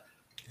that.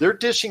 They're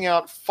dishing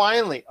out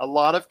finally a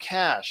lot of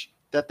cash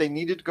that they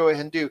needed to go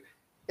ahead and do.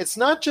 It's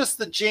not just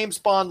the James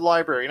Bond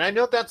library. And I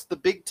know that's the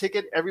big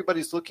ticket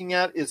everybody's looking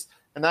at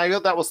and I know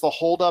that was the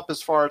holdup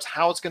as far as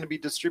how it's going to be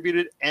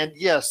distributed. And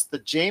yes, the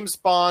James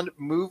Bond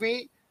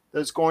movie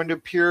that's going to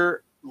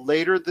appear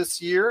later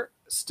this year,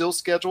 still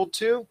scheduled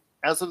to,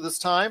 as of this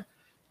time,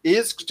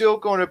 is still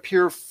going to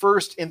appear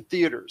first in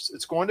theaters.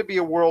 It's going to be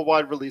a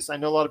worldwide release. I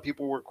know a lot of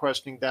people were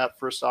questioning that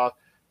first off.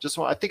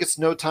 I think it's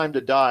No Time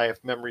to Die,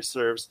 if memory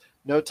serves.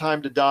 No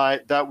Time to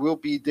Die, that will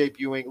be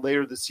debuting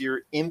later this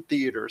year in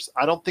theaters.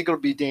 I don't think it'll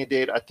be day and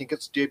date. I think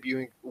it's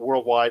debuting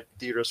worldwide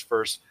theaters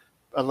first,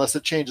 unless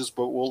it changes,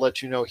 but we'll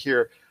let you know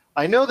here.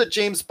 I know the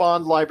James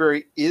Bond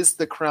library is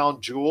the crown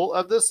jewel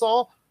of this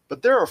all,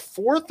 but there are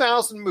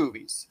 4,000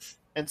 movies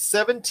and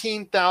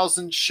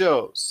 17,000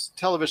 shows,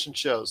 television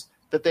shows,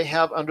 that they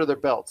have under their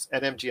belts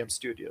at MGM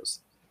Studios.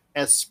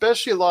 And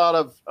especially a lot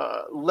of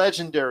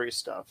legendary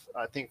stuff,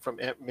 I think, from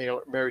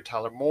Mary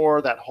Tyler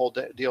Moore, that whole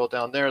deal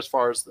down there as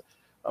far as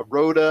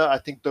Rhoda. I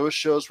think those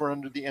shows were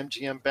under the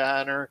MGM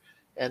banner,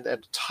 and a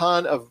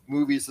ton of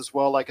movies as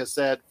well. Like I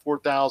said,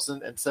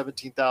 4,000 and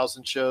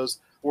 17,000 shows,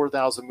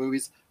 4,000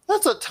 movies.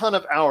 That's a ton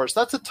of hours.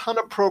 That's a ton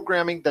of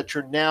programming that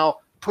you're now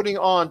putting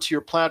on to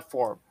your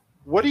platform.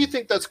 What do you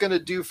think that's going to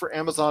do for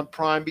Amazon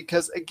Prime?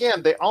 Because,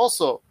 again, they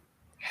also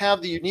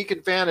have the unique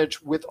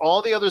advantage with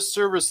all the other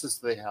services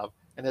they have.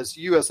 And as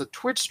a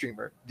Twitch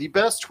streamer, the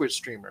best Twitch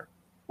streamer,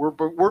 we're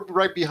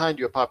right behind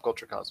you at Pop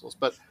Culture Cosmos,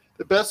 but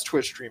the best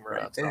Twitch streamer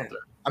out there.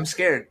 I'm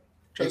scared.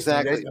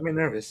 Exactly. I'm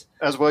nervous.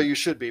 As well you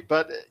should be.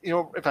 But,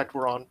 in fact,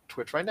 we're on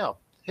Twitch right now.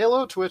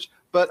 Hello, Twitch.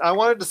 But I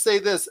wanted to say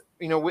this,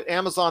 with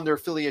Amazon, their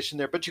affiliation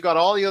there, but you got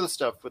all the other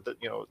stuff with the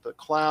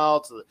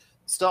clouds,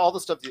 all the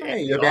stuff.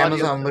 Hey, you have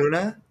Amazon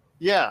Luna?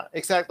 Yeah,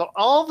 exactly.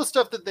 All the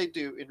stuff that they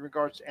do in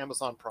regards to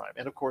Amazon Prime.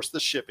 And, of course, the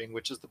shipping,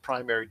 which is the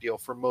primary deal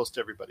for most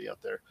everybody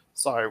out there.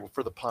 Sorry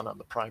for the pun on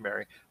the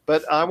primary.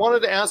 But I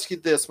wanted to ask you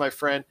this, my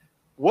friend.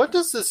 What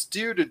does this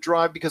do to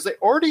drive? Because they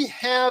already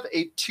have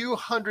a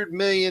 200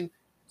 million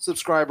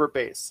subscriber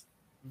base.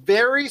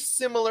 Very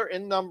similar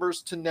in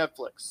numbers to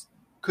Netflix.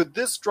 Could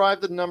this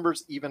drive the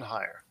numbers even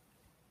higher?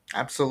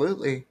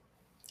 Absolutely.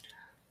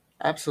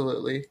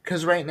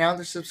 Because right now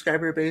the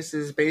subscriber base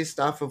is based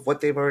off of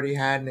what they've already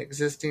had and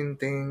existing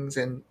things,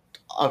 and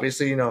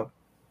obviously,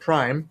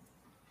 Prime.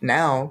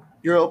 Now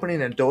you're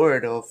opening a door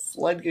to a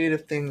floodgate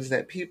of things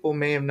that people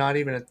may have not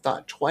even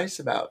thought twice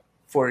about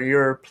for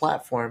your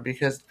platform,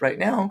 because right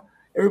now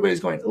everybody's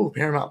going, ooh,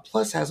 Paramount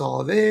Plus has all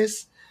of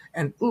this,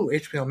 and ooh,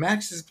 HBO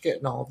Max is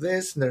getting all of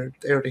this, and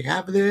they already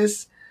have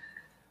this.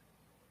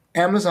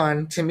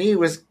 Amazon, to me,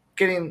 was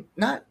getting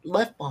not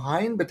left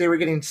behind, but they were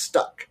getting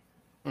stuck.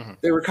 Mm-hmm.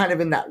 They were kind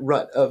of in that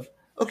rut of,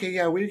 okay,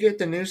 yeah, we get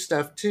the new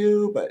stuff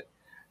too, but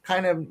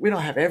kind of we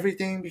don't have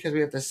everything because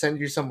we have to send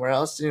you somewhere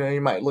else. You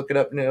might look it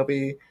up and it'll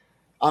be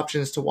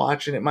options to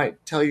watch, and it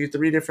might tell you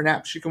 3 different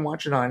apps you can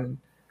watch it on,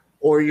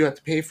 or you have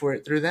to pay for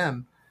it through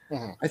them.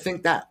 Mm-hmm. I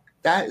think that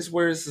is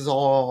where this is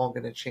all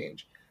going to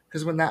change,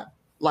 Because when that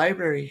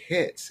library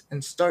hits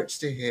and starts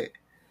to hit,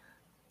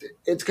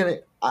 it's going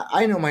to,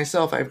 I know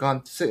myself, I've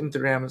gone sitting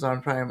through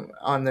Amazon Prime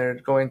on there,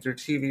 going through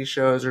TV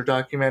shows or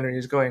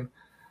documentaries going,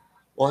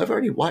 well, I've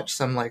already watched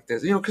some like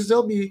this, because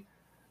they'll be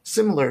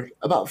similar,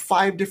 about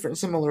 5 different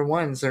similar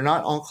ones. They're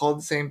not all called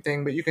the same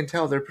thing, but you can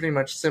tell they're pretty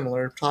much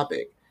similar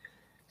topic.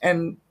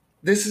 And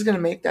this is going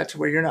to make that to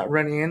where you're not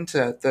running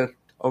into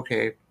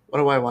okay, what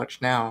do I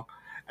watch now?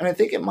 And I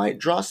think it might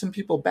draw some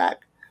people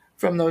back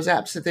from those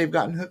apps that they've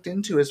gotten hooked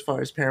into as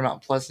far as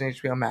Paramount Plus and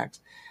HBO Max.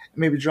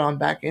 Maybe draw them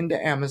back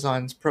into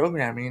Amazon's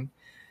programming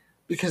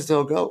because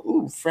they'll go,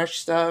 ooh, fresh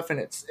stuff. And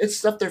it's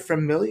stuff they're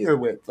familiar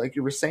with, like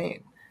you were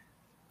saying.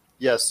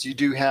 Yes, you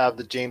do have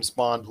the James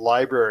Bond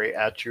library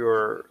at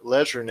your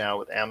leisure now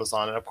with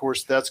Amazon. And of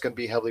course, that's going to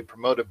be heavily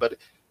promoted. But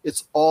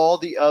it's all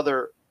the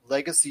other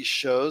legacy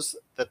shows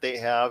that they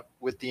have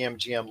with the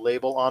MGM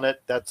label on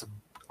it. That's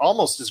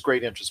almost as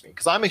great interest me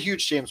because I'm a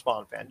huge James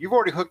Bond fan. You've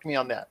already hooked me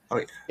on that. Oh,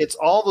 yeah. It's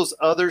all those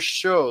other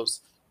shows,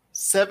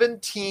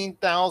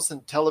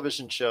 17,000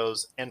 television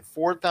shows and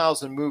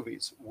 4,000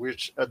 movies,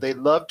 which they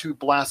love to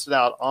blast it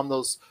out on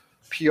those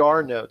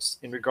PR notes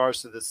in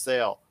regards to the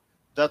sale.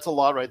 That's a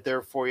lot right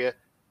there for you.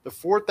 The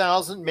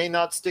 4,000 may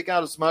not stick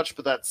out as much,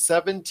 but that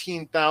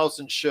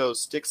 17,000 shows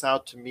sticks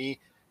out to me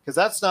because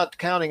that's not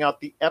counting out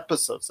the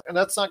episodes, and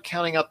that's not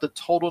counting out the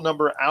total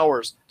number of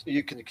hours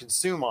you can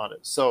consume on it.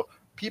 So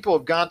people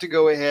have got to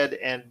go ahead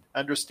and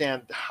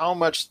understand how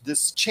much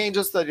this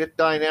changes the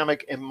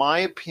dynamic, in my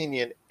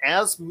opinion,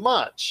 as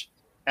much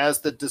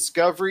as the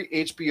Discovery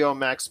HBO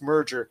Max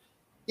merger,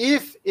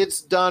 if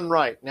it's done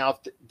right. Now, if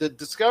the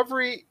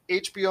Discovery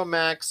HBO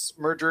Max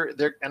merger,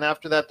 and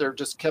after that they're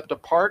just kept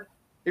apart,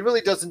 it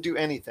really doesn't do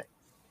anything.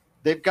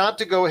 They've got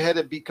to go ahead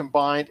and be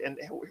combined, and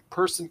a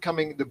person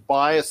coming to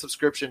buy a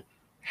subscription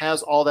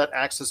has all that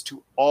access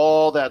to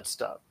all that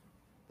stuff.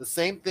 The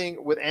same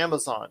thing with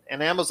Amazon,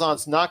 and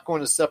Amazon's not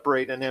going to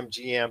separate an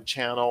MGM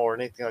channel or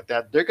anything like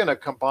that. They're going to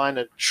combine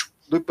and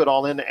loop it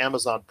all into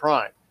Amazon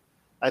Prime.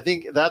 I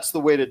think that's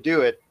the way to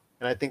do it,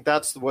 and I think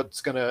that's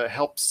what's going to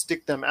help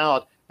stick them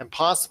out and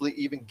possibly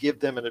even give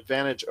them an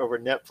advantage over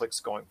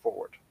Netflix going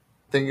forward.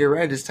 I think you're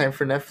right. It's time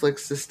for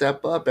Netflix to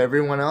step up.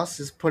 Everyone else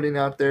is putting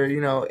out their,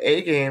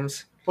 A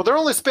games. Well, they're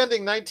only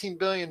spending $19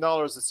 billion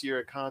this year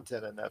at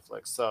content at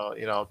Netflix. So,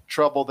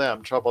 trouble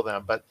them.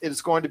 But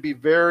it's going to be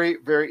very,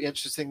 very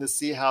interesting to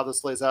see how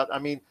this lays out. I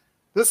mean,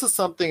 this is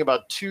something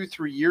about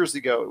 2-3 years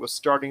ago. It was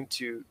starting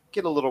to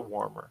get a little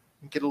warmer,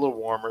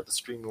 the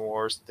streaming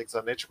wars and things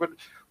of that nature. But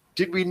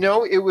did we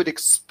know it would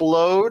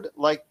explode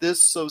like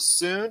this so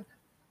soon?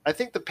 I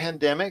think the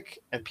pandemic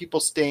and people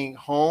staying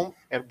home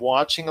and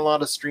watching a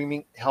lot of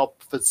streaming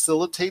helped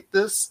facilitate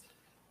this.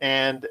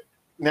 And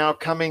now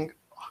coming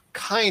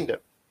kind of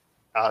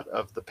out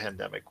of the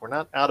pandemic. We're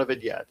not out of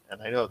it yet,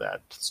 and I know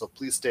that. So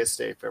please stay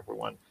safe,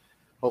 everyone.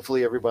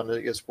 Hopefully everyone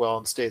is well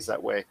and stays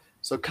that way.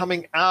 So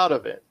coming out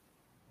of it,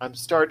 I'm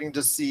starting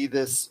to see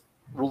this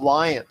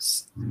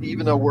reliance.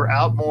 Even though we're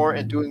out more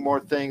and doing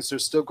more things,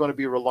 there's still going to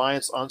be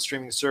reliance on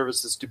streaming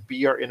services to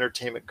be our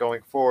entertainment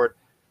going forward.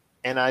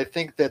 And I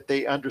think that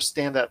they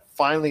understand that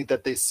finally,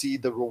 that they see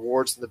the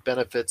rewards and the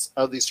benefits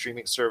of these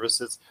streaming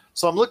services.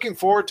 So I'm looking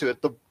forward to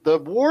it. The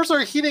wars are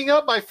heating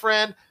up, my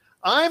friend.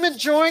 I'm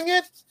enjoying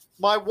it.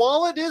 My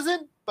wallet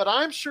isn't, but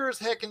I'm sure as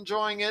heck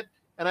enjoying it.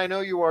 And I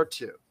know you are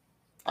too.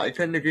 I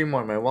couldn't agree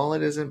more. My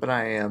wallet isn't, but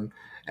I am.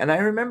 And I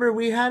remember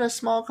we had a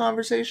small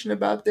conversation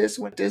about this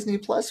when Disney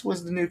Plus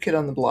was the new kid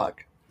on the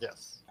block.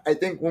 Yes. I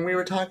think when we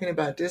were talking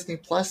about Disney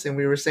Plus and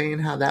we were saying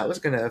how that was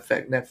going to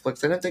affect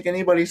Netflix, I don't think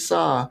anybody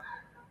saw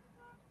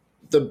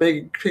the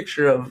big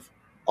picture of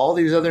all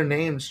these other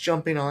names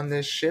jumping on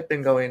this ship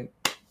and going,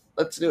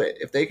 let's do it.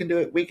 If they can do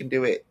it, we can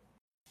do it.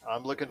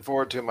 I'm looking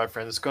forward to it, my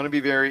friend. It's going to be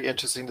very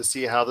interesting to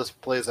see how this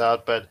plays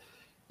out, but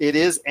it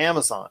is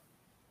Amazon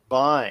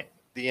buying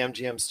the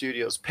MGM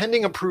studios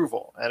pending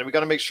approval. And we got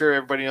to make sure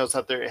everybody knows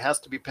out there, it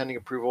has to be pending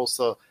approval.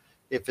 So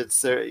if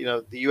it's,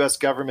 the U.S.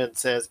 government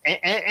says,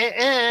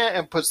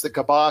 and puts the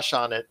kibosh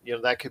on it,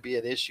 that could be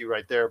an issue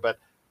right there. But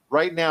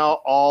right now,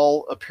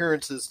 all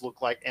appearances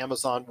look like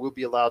Amazon will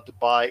be allowed to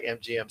buy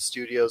MGM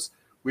Studios,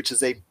 which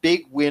is a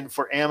big win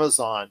for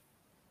Amazon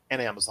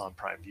and Amazon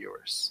Prime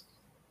viewers.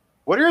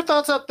 What are your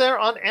thoughts out there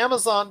on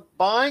Amazon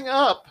buying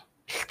up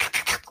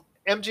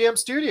MGM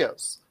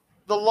Studios?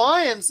 The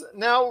Lions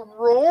now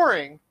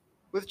roaring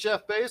with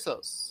Jeff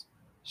Bezos.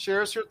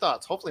 Share us your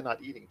thoughts. Hopefully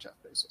not eating Jeff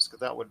Bezos, because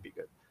that wouldn't be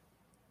good.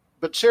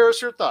 But share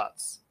us your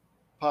thoughts.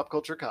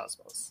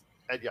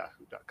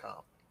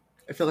 PopCultureCosmos@yahoo.com.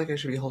 I feel like I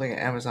should be holding an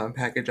Amazon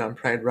package on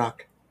Pride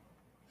Rock.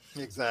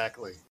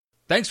 Exactly.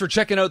 Thanks for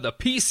checking out the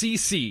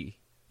PCC.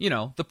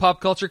 The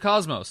Pop Culture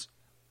Cosmos.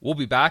 We'll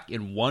be back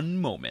in one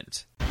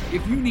moment.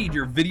 If you need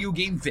your video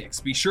game fix,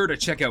 be sure to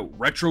check out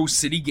Retro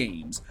City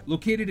Games.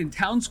 Located in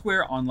Town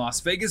Square on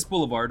Las Vegas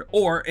Boulevard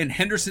or in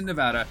Henderson,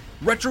 Nevada,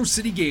 Retro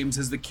City Games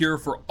has the cure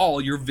for all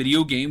your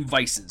video game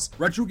vices.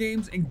 Retro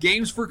games and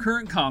games for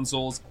current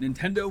consoles,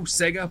 Nintendo,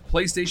 Sega,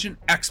 PlayStation,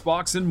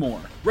 Xbox, and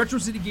more. Retro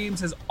City Games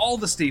has all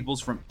the staples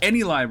from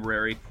any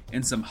library,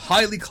 and some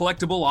highly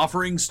collectible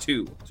offerings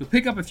too. So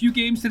pick up a few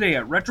games today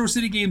at Retro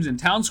City Games in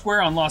Town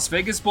Square on Las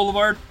Vegas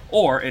Boulevard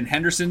or in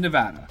Henderson,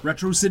 Nevada.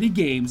 Retro City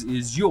Games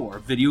is your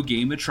video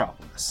game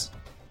metropolis.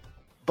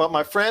 But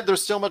my friend,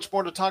 there's still much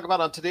more to talk about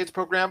on today's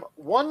program.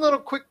 One little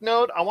quick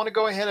note, I want to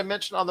go ahead and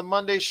mention on the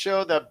Monday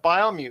show that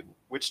Biomutant,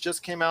 which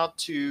just came out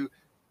to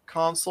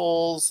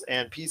consoles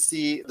and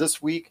PC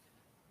this week,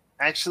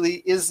 actually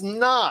is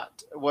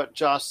not what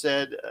Josh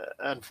said.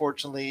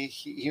 Unfortunately,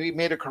 he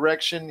made a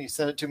correction. He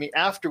sent it to me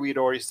after we'd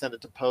already sent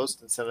it to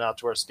Post and sent it out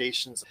to our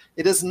stations.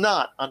 It is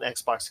not on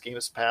Xbox Game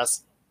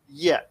Pass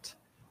yet.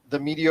 The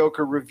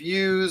mediocre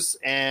reviews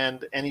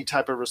and any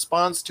type of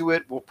response to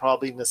it will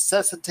probably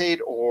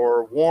necessitate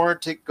or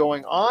warrant it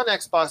going on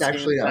Xbox It's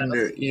actually Game Pass.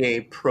 under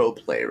EA Pro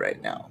Play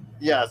right now.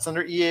 Yeah, it's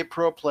under EA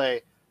Pro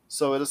Play.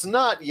 So it is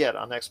not yet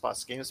on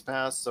Xbox Game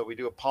Pass, so we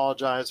do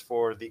apologize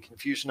for the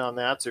confusion on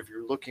that. So if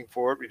you're looking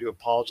for it, we do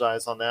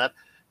apologize on that.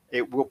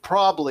 It will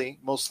probably,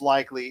 most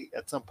likely,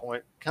 at some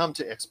point, come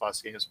to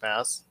Xbox Game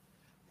Pass.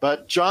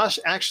 But Josh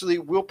actually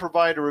will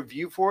provide a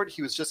review for it.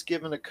 He was just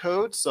given a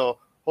code, so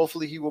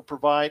hopefully he will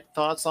provide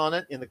thoughts on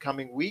it in the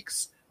coming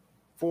weeks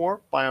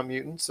for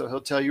Biomutant. So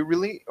he'll tell you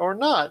really or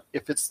not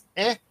if it's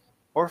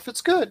or if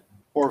it's good,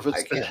 or if it's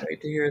I can't wait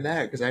to hear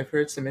that, because I've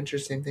heard some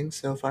interesting things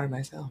so far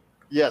myself.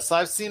 Yes,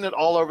 I've seen it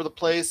all over the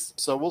place,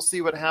 so we'll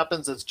see what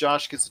happens as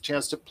Josh gets a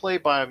chance to play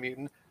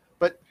Biomutant.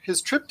 But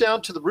his trip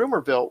down to the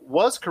Rumorville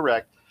was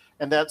correct,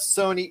 and that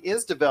Sony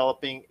is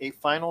developing a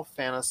Final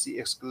Fantasy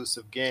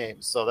exclusive game.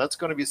 So that's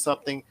going to be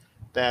something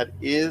that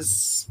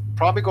is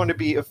probably going to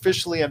be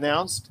officially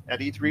announced at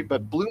E3,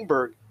 but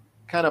Bloomberg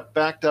kind of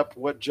backed up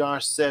what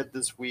Josh said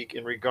this week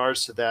in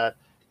regards to that,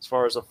 as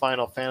far as a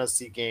Final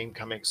Fantasy game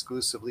coming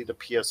exclusively to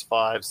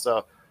PS5.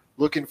 So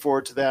looking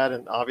forward to that,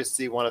 and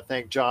obviously want to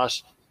thank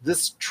Josh.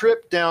 This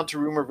trip down to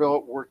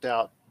Rumorville worked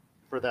out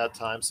for that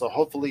time, so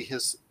hopefully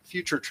his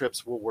future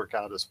trips will work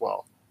out as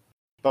well.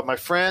 But my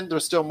friend,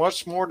 there's still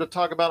much more to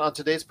talk about on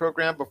today's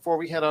program. Before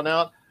we head on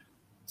out,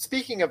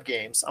 speaking of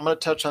games, I'm going to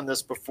touch on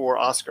this before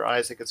Oscar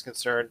Isaac is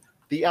concerned.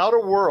 The Outer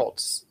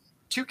Worlds.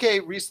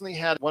 2K recently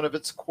had one of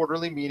its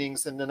quarterly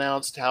meetings and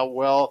announced how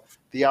well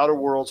The Outer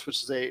Worlds,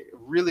 which is a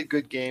really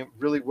good game,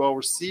 really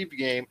well-received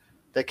game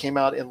that came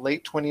out in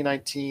late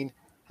 2019,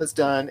 has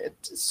done. It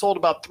sold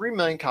about 3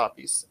 million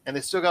copies, and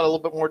they still got a little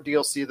bit more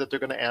DLC that they're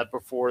going to add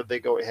before they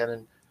go ahead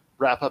and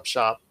wrap up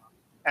shop.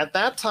 At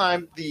that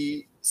time,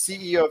 the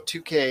CEO of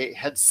 2K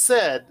had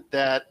said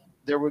that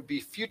there would be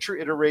future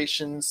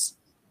iterations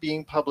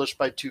being published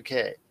by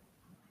 2K.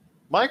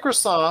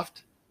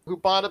 Microsoft, who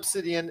bought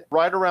Obsidian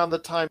right around the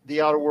time The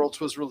Outer Worlds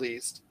was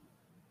released,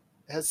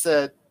 has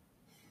said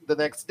the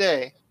next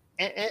day,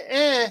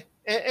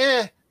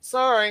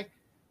 sorry.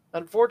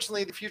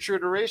 Unfortunately, the future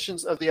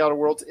iterations of The Outer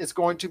Worlds is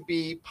going to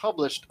be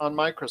published on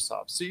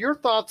Microsoft. So your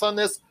thoughts on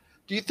this?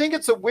 Do you think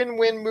it's a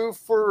win-win move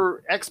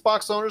for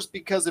Xbox owners?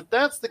 Because if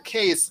that's the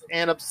case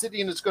and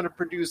Obsidian is going to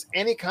produce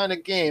any kind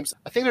of games,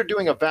 I think they're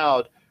doing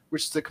Avowed,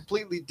 which is a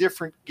completely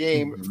different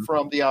game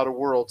from The Outer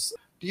Worlds.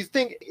 Do you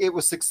think it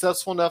was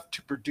successful enough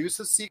to produce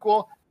a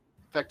sequel?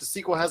 In fact, the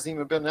sequel hasn't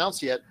even been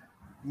announced yet.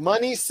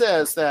 Money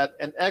says that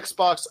an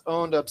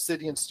Xbox-owned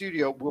Obsidian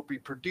studio will be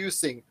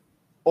producing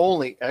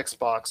only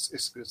Xbox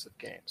exclusive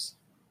games.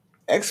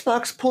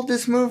 Xbox pulled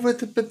this move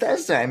with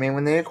Bethesda. I mean,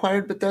 when they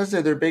acquired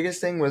Bethesda, their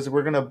biggest thing was,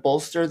 we're going to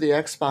bolster the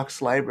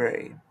Xbox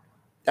library.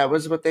 That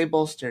was what they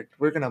bolstered.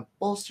 We're going to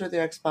bolster the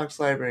Xbox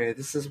library.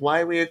 This is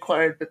why we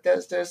acquired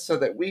Bethesda, so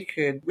that we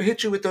could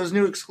hit you with those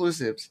new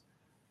exclusives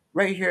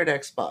right here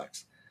at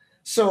Xbox.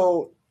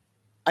 So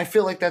I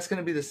feel like that's going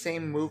to be the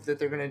same move that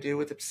they're going to do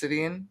with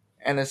Obsidian,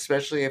 and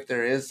especially if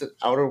there is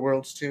Outer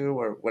Worlds 2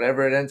 or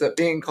whatever it ends up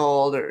being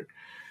called, or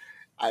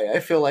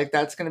I feel like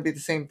that's going to be the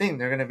same thing.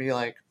 They're going to be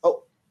like,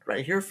 oh,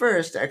 right here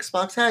first,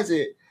 Xbox has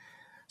it.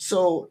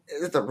 So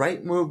is it the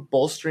right move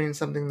bolstering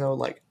something, though,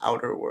 like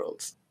Outer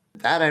Worlds?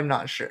 That I'm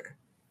not sure.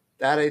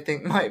 That I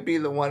think might be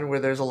the one where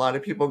there's a lot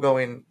of people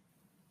going,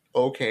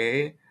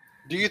 okay.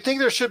 Do you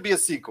think there should be a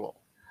sequel?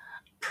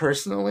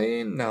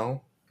 Personally,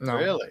 no.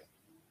 Really?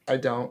 I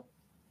don't.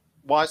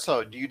 Why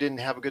so? You didn't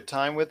have a good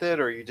time with it,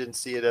 or you didn't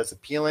see it as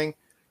appealing?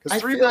 Because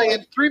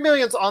 3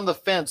 million's on the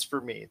fence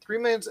for me. 3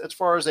 million as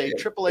far as a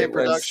AAA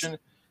production,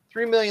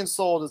 3 million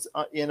sold is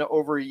in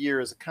over a year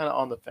is kind of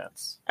on the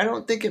fence. I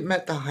don't think it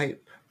met the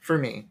hype for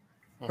me,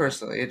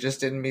 personally. It just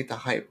didn't meet the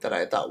hype that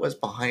I thought was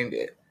behind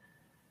it.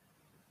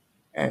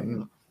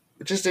 And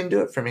it just didn't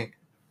do it for me.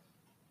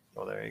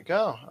 Well, there you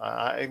go.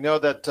 I know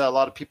that a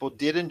lot of people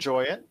did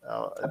enjoy it.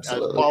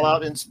 Absolutely.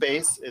 Fallout in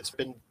Space, it's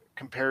been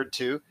compared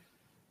to,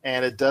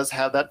 and it does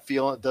have that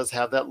feel. It does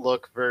have that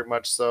look, very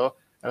much so.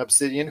 And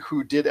Obsidian,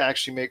 who did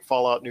actually make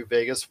Fallout New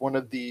Vegas, one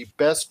of the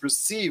best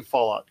received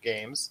Fallout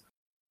games.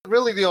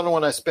 Really the only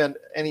one I spent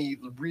any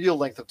real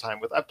length of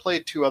time with. I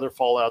played 2 other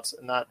Fallouts,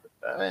 and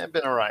it's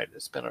been all right.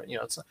 It's been,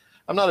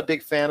 I'm not a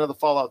big fan of the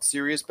Fallout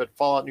series, but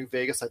Fallout New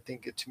Vegas, I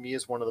think to me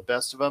is one of the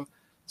best of them.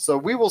 So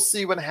we will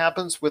see what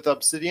happens with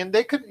Obsidian.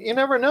 You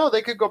never know.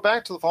 They could go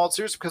back to the Fallout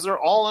series because they're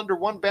all under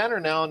one banner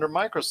now under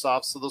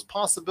Microsoft. So those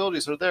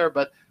possibilities are there.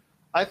 But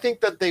I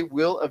think that they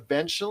will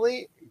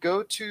eventually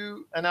go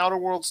to an Outer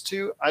Worlds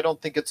 2. I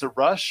don't think it's a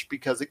rush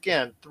because,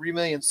 again, 3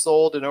 million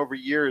sold in over a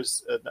year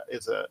is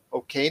a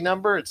okay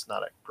number. It's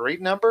not a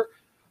great number,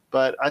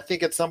 but I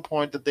think at some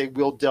point that they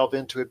will delve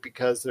into it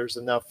because there's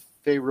enough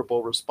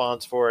favorable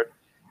response for it.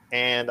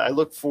 And I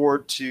look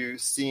forward to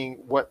seeing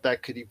what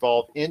that could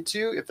evolve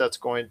into, if that's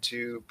going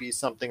to be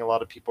something a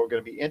lot of people are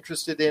going to be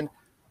interested in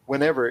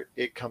whenever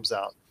it comes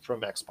out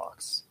from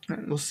Xbox.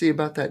 We'll see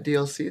about that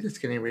DLC that's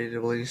getting ready to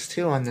release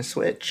too on the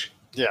Switch.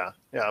 Yeah,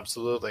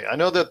 absolutely. I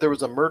know that there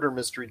was a murder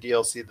mystery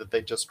DLC that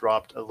they just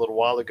dropped a little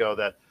while ago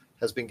that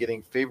has been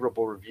getting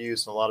favorable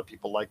reviews, and a lot of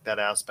people like that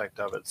aspect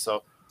of it.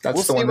 So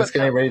that's the one that's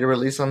getting ready to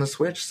release on the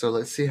Switch. So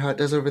let's see how it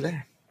does over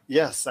there.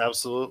 Yes,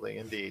 absolutely,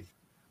 indeed.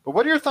 But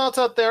what are your thoughts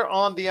out there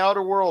on The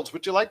Outer Worlds?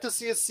 Would you like to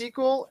see a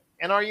sequel?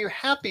 And are you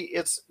happy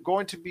it's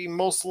going to be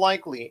most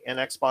likely an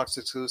Xbox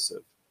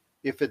exclusive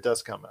if it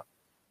does come out?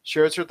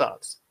 Share us your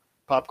thoughts.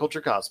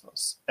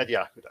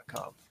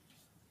 PopCultureCosmos@yahoo.com.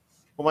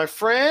 Well, my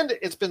friend,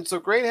 it's been so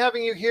great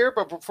having you here.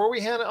 But before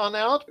we head on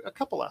out, a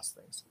couple last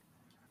things.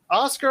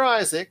 Oscar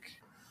Isaac,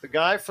 the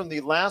guy from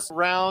the last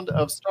round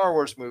of Star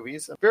Wars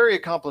movies, a very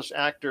accomplished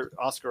actor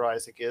Oscar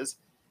Isaac is,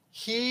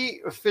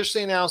 he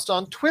officially announced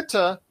on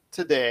Twitter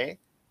today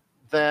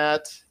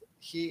that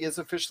he is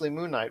officially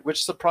Moon Knight,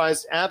 which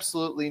surprised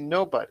absolutely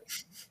nobody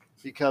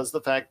because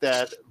the fact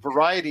that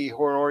Variety had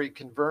already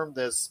confirmed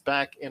this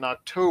back in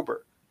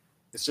October.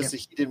 It's just that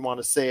he didn't want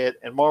to say it,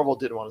 and Marvel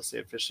didn't want to say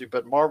it officially.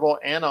 But Marvel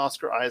and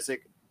Oscar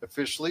Isaac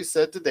officially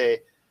said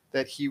today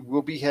that he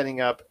will be heading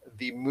up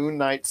the Moon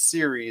Knight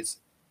series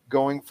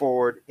going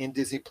forward in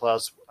Disney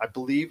Plus. I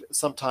believe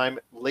sometime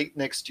late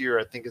next year,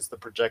 I think is the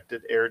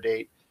projected air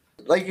date.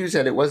 Like you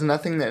said, it was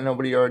nothing that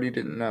nobody already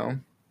didn't know.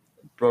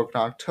 It broke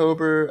in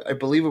October. I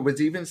believe it was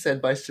even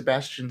said by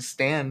Sebastian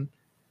Stan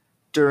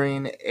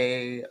during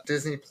a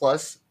Disney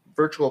Plus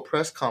virtual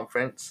press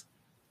conference.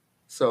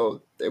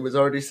 So it was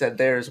already said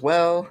there as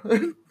well.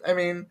 I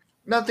mean,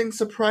 nothing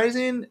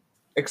surprising,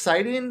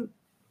 exciting.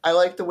 I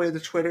like the way the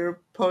Twitter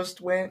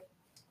post went.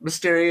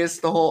 Mysterious,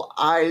 the whole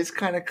eyes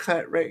kind of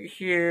cut right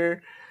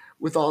here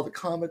with all the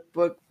comic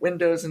book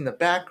windows in the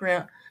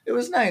background. It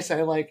was nice.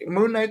 I like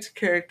Moon Knight's a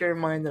character of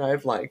mine that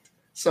I've liked.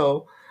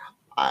 So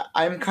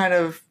I'm kind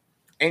of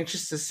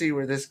anxious to see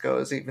where this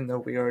goes, even though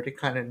we already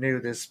kind of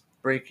knew this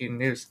breaking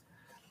news.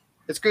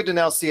 It's good to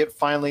now see it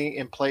finally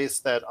in place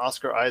that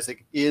Oscar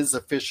Isaac is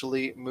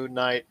officially Moon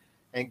Knight.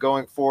 And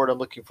going forward, I'm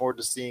looking forward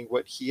to seeing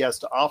what he has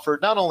to offer,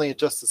 not only in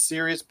just the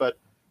series, but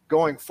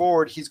going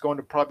forward, he's going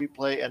to probably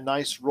play a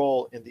nice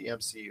role in the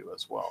MCU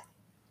as well.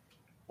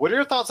 What are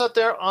your thoughts out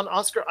there on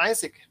Oscar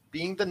Isaac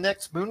being the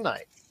next Moon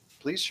Knight?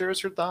 Please share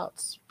us your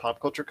thoughts.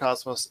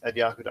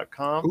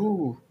 PopCultureCosmos@yahoo.com.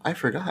 Ooh, I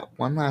forgot.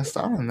 One last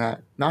thought on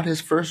that. Not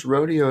his first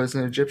rodeo as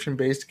an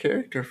Egyptian-based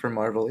character for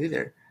Marvel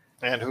either.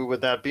 And who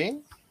would that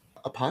be?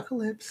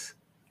 Apocalypse.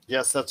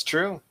 Yes, that's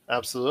true.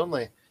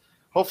 Absolutely.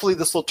 Hopefully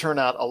this will turn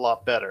out a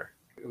lot better.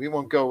 We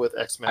won't go with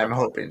X-Men. I'm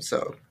hoping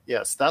so.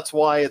 Yes, that's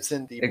why it's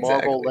in the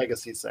Marvel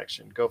Legacy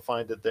section. Go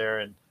find it there.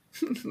 And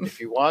if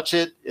you watch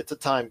it, it's a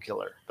time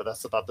killer. But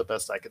that's about the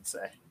best I can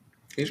say.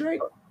 He's right.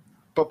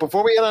 But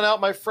before we get on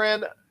out, my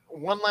friend,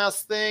 one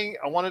last thing.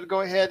 I wanted to go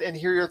ahead and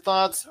hear your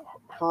thoughts.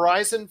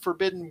 Horizon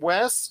Forbidden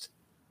West,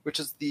 which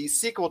is the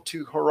sequel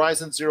to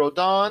Horizon Zero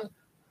Dawn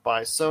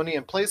by Sony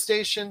and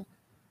PlayStation.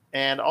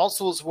 And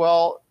also as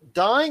well,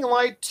 Dying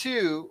Light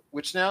 2,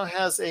 which now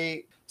has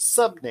a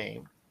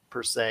sub-name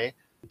per se.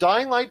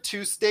 Dying Light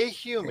 2 Stay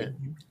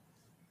Human.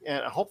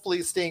 And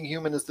hopefully staying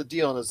human is the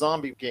deal in a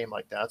zombie game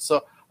like that.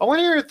 So I want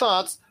to hear your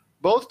thoughts.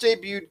 Both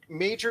debuted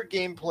major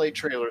gameplay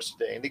trailers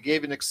today, and they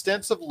gave an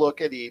extensive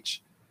look at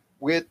each,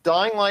 with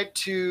Dying Light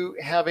 2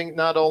 having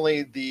not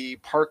only the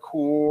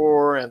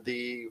parkour and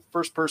the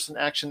first-person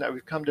action that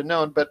we've come to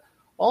know, but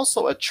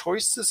also a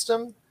choice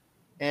system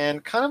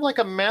and kind of like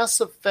a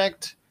Mass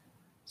Effect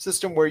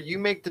system where you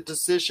make the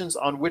decisions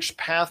on which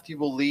path you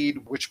will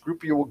lead, which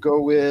group you will go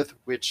with,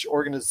 which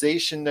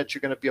organization that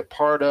you're going to be a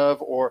part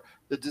of, or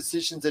the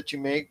decisions that you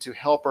make to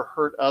help or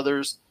hurt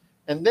others.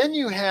 And then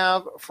you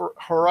have for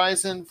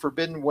Horizon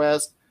Forbidden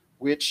West,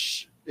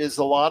 which is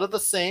a lot of the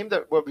same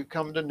that what we've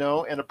come to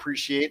know and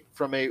appreciate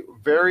from a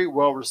very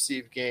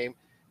well-received game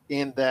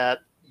in that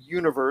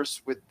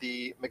universe with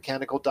the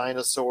mechanical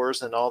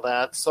dinosaurs and all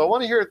that. So I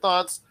want to hear your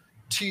thoughts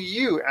to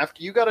you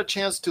after you got a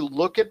chance to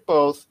look at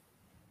both.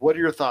 What are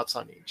your thoughts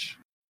on each?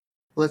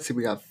 Let's see.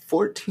 We got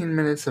 14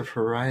 minutes of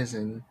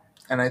Horizon,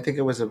 and I think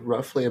it was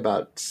roughly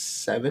about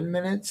 7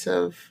 minutes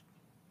of...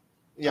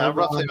 Yeah,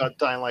 roughly about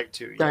Dying Light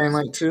 2. Yes. Dying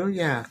Light 2,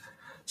 yeah.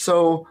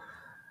 So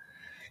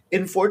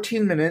in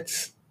 14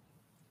 minutes,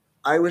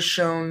 I was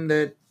shown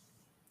that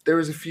there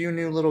was a few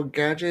new little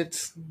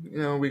gadgets. You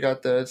know, we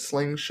got the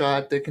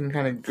slingshot that can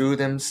kind of goo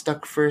them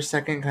stuck for a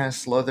second, kind of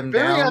slow them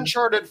down. Very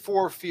Uncharted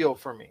 4 feel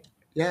for me.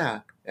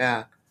 Yeah.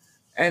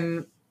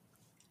 And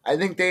I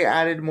think they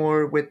added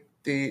more with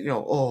the,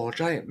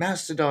 giant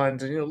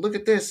mastodons. And, look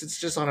at this. It's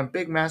just on a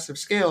big, massive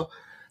scale.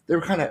 They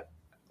were kind of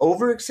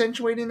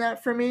over-accentuating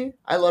that for me.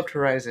 I loved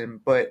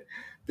Horizon, but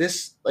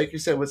This, like you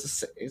said,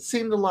 it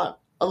seemed a lot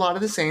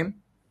of the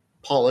same,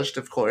 polished,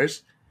 of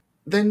course.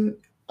 Then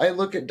I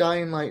look at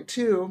Dying Light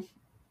 2,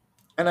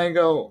 and I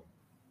go,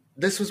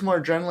 this was more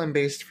adrenaline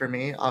based for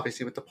me,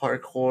 obviously with the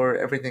parkour,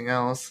 everything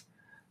else.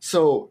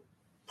 So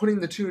putting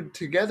the two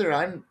together,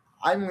 I'm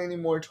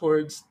leaning more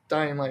towards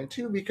Dying Light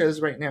 2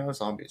 because right now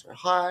zombies are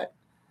hot.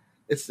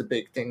 It's the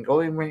big thing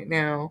going right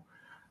now.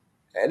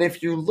 And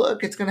if you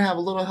look, it's going to have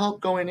a little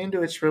help going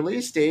into its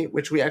release date,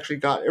 which we actually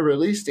got a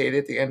release date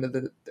at the end of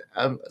the,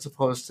 as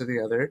opposed to the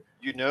other.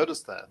 You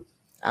noticed that?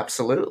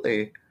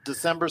 Absolutely.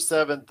 December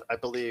 7th, I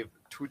believe,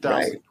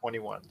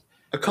 2021. Right.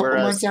 A couple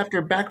months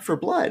after Back 4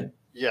 Blood.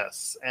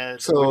 Yes.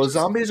 And so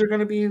zombies are going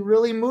to be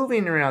really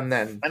moving around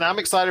then. And I'm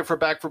excited for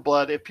Back 4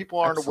 Blood. If people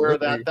aren't Absolutely. aware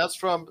of that, that's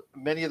from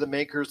many of the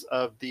makers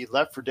of the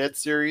Left 4 Dead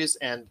series.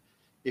 And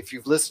if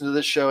you've listened to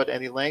this show at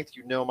any length,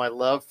 you know my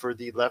love for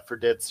the Left 4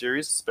 Dead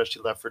series,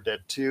 especially Left 4 Dead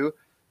 2.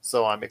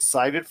 So I'm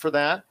excited for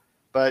that.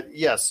 But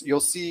yes,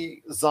 you'll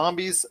see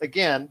zombies,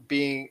 again,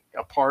 being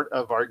a part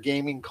of our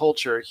gaming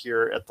culture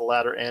here at the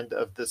latter end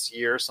of this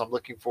year. So I'm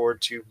looking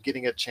forward to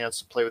getting a chance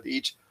to play with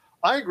each.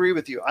 I agree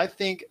with you. I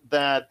think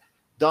that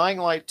Dying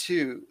Light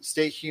 2,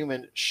 Stay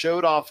Human,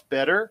 showed off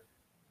better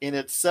in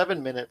its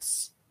 7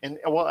 minutes, and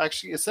well,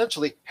 actually,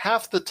 essentially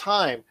half the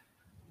time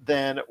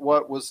than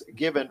what was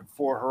given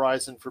for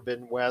Horizon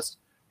Forbidden West.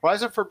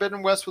 Horizon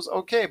Forbidden West was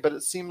okay, but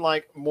it seemed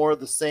like more of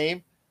the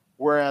same,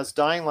 whereas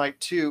Dying Light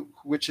 2,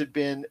 which had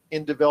been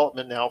in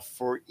development now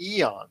for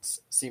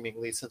eons,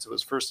 seemingly, since it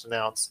was first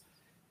announced,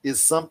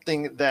 is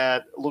something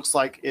that looks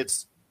like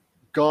it's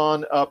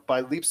gone up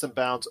by leaps and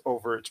bounds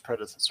over its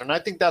predecessor. And I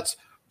think that's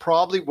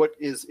probably what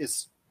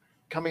is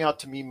coming out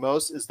to me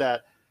most, is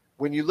that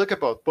when you look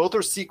at both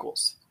are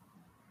sequels,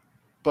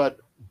 but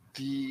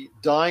the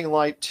Dying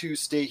Light 2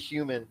 Stay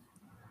Human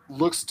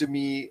looks to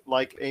me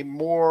like a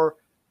more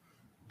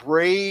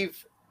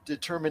brave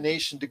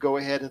determination to go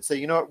ahead and say,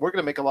 you know what, we're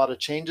going to make a lot of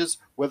changes.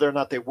 Whether or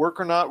not they work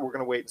or not, we're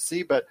going to wait and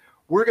see, but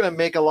we're going to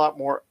make a lot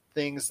more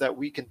things that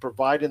we can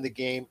provide in the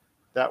game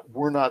that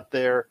were not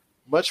there,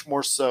 much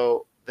more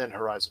so than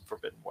Horizon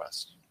Forbidden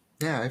West.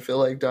 Yeah, I feel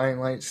like Dying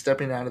Light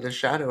stepping out of the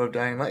shadow of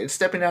Dying Light. It's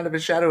stepping out of the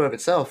shadow of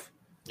itself.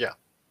 Yeah.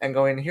 And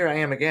going, here I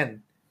am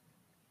again.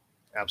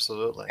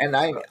 Absolutely. And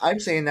I'm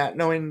saying that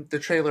knowing the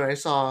trailer I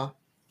saw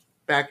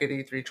back at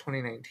E3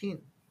 2019.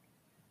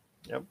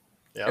 Yep.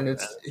 And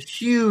it's a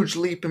huge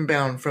leap and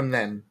bound from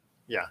then.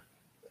 Yeah,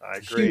 I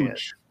agree.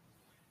 Huge.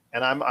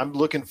 And I'm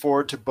looking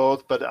forward to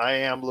both, but I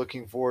am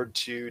looking forward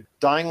to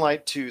Dying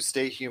Light 2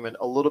 Stay Human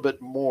a little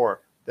bit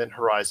more than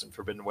Horizon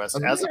Forbidden West.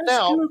 As of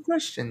now. Let me ask you a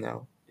question,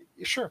 though.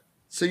 Sure.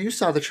 So you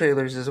saw the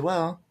trailers as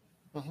well.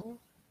 Mm-hmm.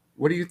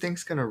 What do you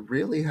think's going to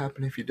really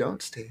happen if you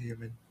don't stay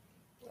human?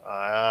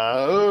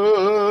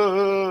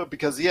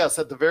 Because, yes,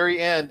 at the very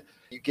end,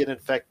 you get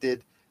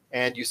infected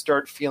and you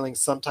start feeling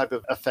some type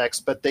of effects,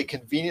 but they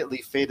conveniently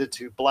faded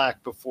to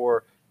black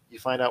before you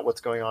find out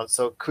what's going on.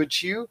 So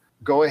could you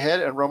go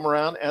ahead and roam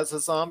around as a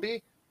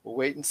zombie? We'll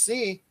wait and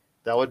see.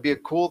 That would be a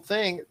cool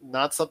thing,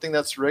 not something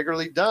that's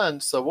regularly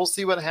done. So we'll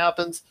see what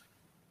happens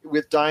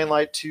with Dying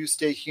Light 2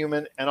 Stay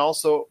Human and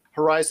also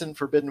Horizon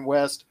Forbidden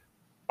West.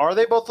 Are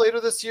they both later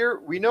this year?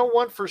 We know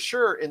one for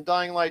sure in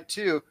Dying Light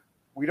 2.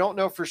 We don't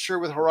know for sure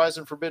with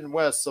Horizon Forbidden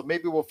West, so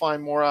maybe we'll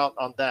find more out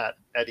on that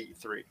at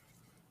E3.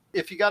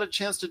 If you got a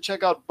chance to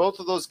check out both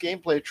of those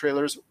gameplay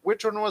trailers,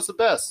 which one was the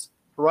best?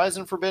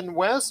 Horizon Forbidden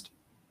West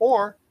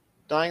or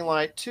Dying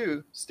Light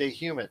 2 Stay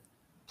Human?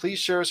 Please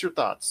share us your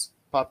thoughts.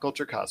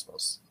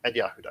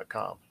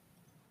 PopCultureCosmos@yahoo.com.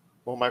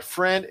 Well, my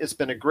friend, it's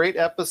been a great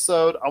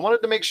episode. I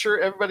wanted to make sure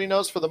everybody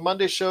knows for the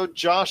Monday show,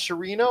 Josh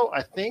Areno,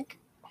 I think,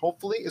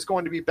 hopefully, is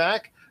going to be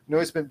back. I know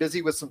he's been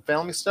busy with some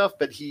family stuff,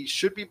 but he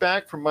should be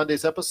back for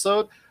Monday's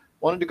episode.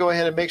 Wanted to go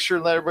ahead and make sure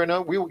and let everybody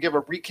know we will give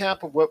a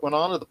recap of what went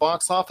on at the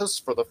box office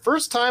for the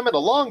first time in a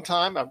long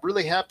time. I'm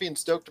really happy and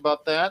stoked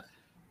about that.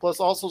 Plus,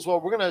 also as well,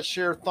 we're going to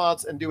share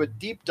thoughts and do a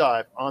deep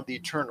dive on the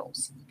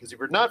Eternals. Because if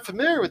you're not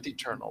familiar with the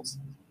Eternals,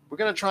 we're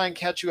going to try and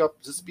catch you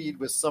up to speed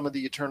with some of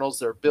the Eternals,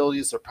 their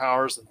abilities, their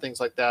powers, and things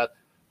like that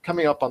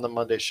coming up on the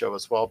Monday show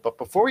as well. But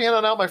before we head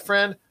on out, my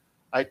friend,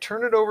 I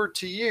turn it over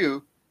to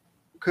you.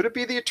 Could it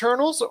be the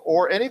Eternals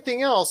or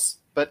anything else?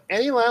 But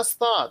any last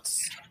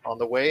thoughts on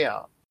the way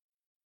out?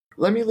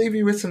 Let me leave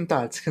you with some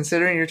thoughts.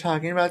 Considering you're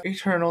talking about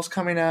Eternals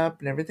coming up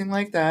and everything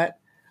like that,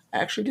 I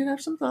actually did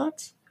have some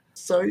thoughts.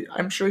 So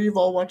I'm sure you've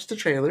all watched the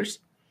trailers.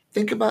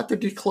 Think about the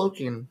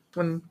decloaking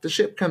when the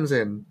ship comes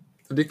in.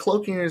 The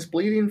decloaking is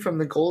bleeding from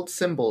the gold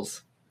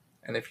symbols.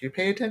 And if you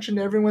pay attention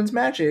to everyone's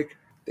magic,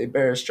 they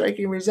bear a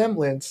striking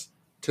resemblance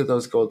to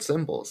those gold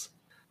symbols.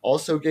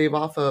 Also gave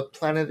off a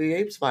Planet of the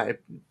Apes vibe.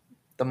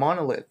 The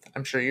monolith.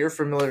 I'm sure you're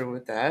familiar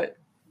with that.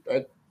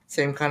 That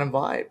same kind of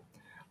vibe.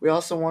 We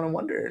also want to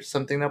wonder,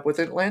 something up with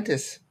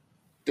Atlantis.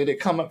 Did it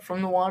come up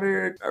from the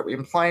water? Are we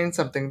implying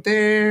something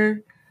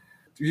there?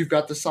 You've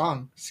got the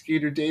song,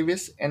 Skeeter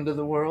Davis, End of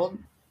the World.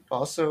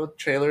 Also,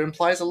 trailer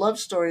implies a love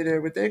story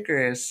there with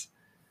Icarus.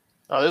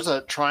 Oh, there's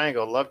a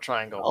triangle, love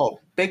triangle. Oh,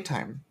 big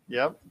time.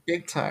 Yep.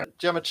 Big time.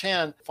 Gemma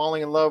Chan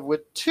falling in love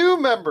with 2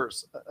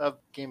 members of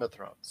Game of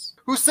Thrones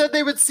who said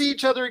they would see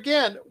each other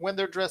again when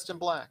they're dressed in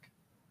black.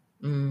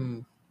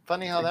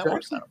 Funny how that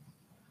works out.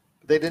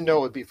 They didn't know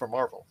it would be for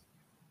Marvel.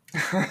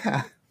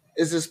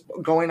 Is this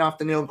going off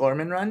the Neil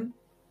Gaiman run?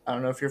 I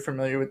don't know if you're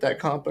familiar with that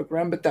comic book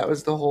run, but that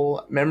was the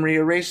whole Memory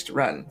Erased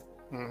run.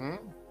 Mm-hmm.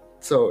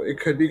 So it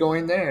could be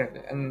going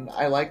there. And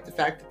I like the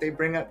fact that they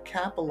bring up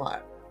Cap a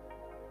lot.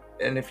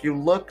 And if you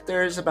look,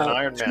 there's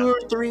about 2 or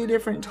 3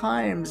 different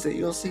times that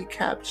you'll see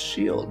Cap's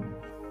shield.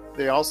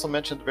 They also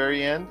mentioned at the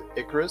very end,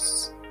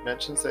 Icarus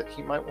mentions that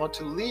he might want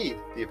to lead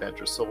the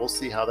Avengers, so we'll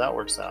see how that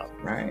works out.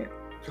 Right.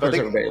 Of course,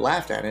 everybody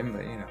laughed at him,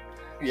 but you know.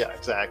 Yeah,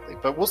 exactly.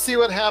 But we'll see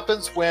what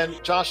happens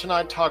when Josh and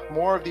I talk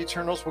more of the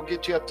Eternals. We'll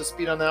get you up to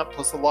speed on that,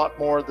 plus a lot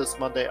more this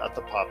Monday at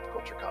the Pop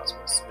Culture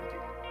Cosmos. Indeed.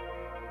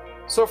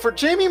 So for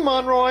Jamie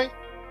Monroy,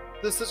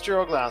 this is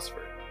Gerald Glassford.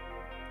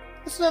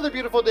 It's another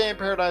beautiful day in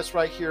paradise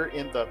right here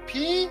in the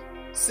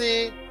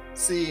PCC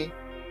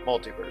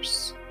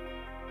Multiverse.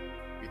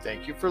 We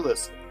thank you for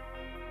listening.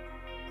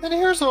 And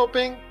here's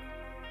hoping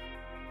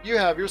you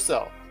have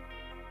yourself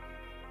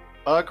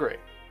a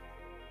great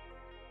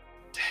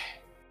day.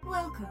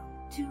 Welcome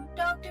to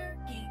Dr.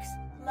 Geek's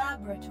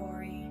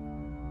Laboratory.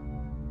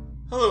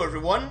 Hello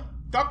everyone,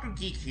 Dr.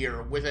 Geek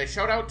here with a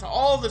shout out to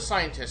all the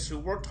scientists who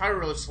worked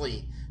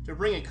tirelessly to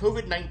bring a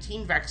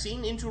COVID-19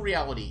 vaccine into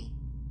reality.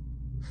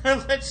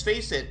 Let's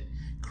face it,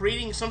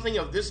 creating something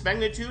of this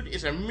magnitude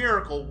is a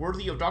miracle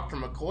worthy of Dr.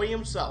 McCoy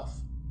himself.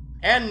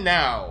 And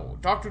now,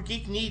 Dr.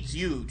 Geek needs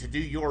you to do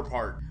your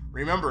part.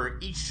 Remember,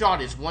 each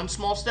shot is one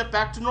small step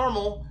back to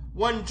normal,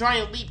 one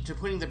giant leap to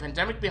putting the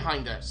pandemic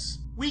behind us.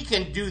 We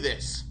can do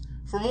this.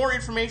 For more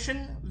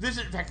information,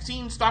 visit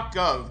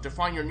vaccines.gov to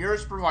find your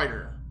nearest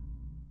provider.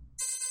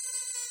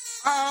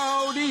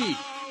 Howdy!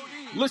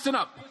 Listen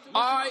up.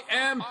 I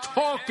am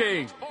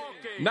talking.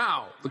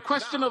 Now, the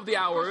question of the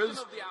hour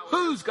is,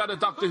 who's got a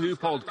Doctor Who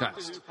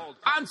podcast?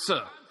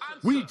 Answer.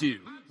 We do.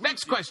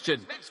 Next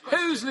question.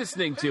 Who's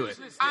listening to it?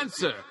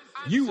 Answer.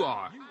 You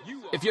are.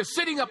 If you're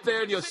sitting up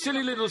there in your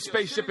silly little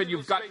spaceship and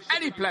you've got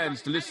any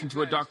plans to listen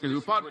to a Doctor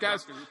Who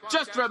podcast,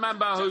 just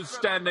remember who's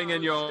standing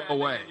in your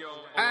way.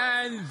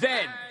 And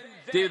then,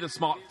 do the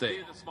smart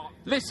thing.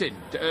 Listen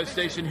to Earth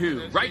Station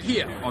Who right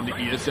here on the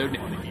ESO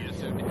Network.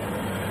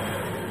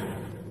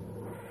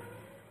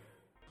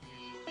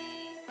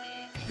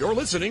 You're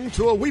listening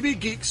to a Weeby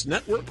Geeks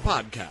Network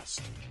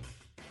podcast.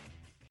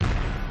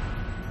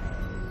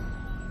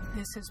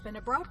 This has been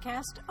a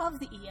broadcast of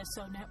the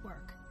ESO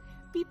Network.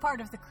 Be part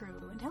of the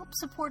crew and help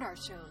support our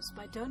shows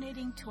by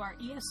donating to our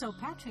ESO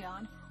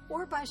Patreon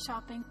or by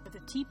shopping at the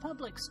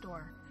TeePublic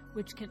store,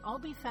 which can all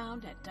be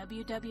found at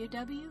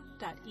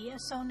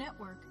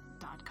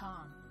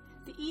www.esonetwork.com.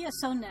 The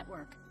ESO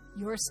Network,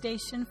 your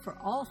station for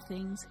all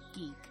things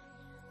geek.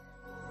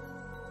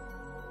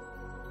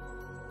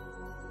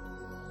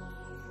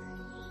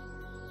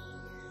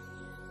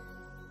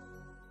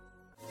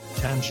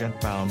 Tangent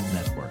Bound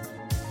Network.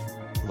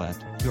 Let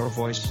your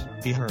voice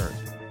be heard.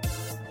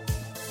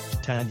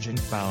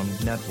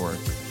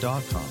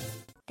 TangentBoundNetwork.com.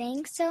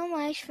 Thanks so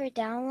much for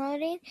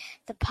downloading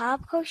the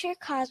Pop Culture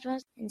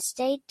Cosmos, and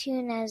stay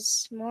tuned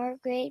as more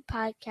great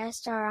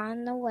podcasts are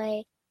on the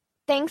way.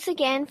 Thanks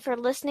again for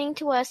listening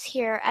to us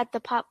here at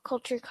the Pop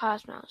Culture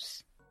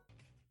Cosmos.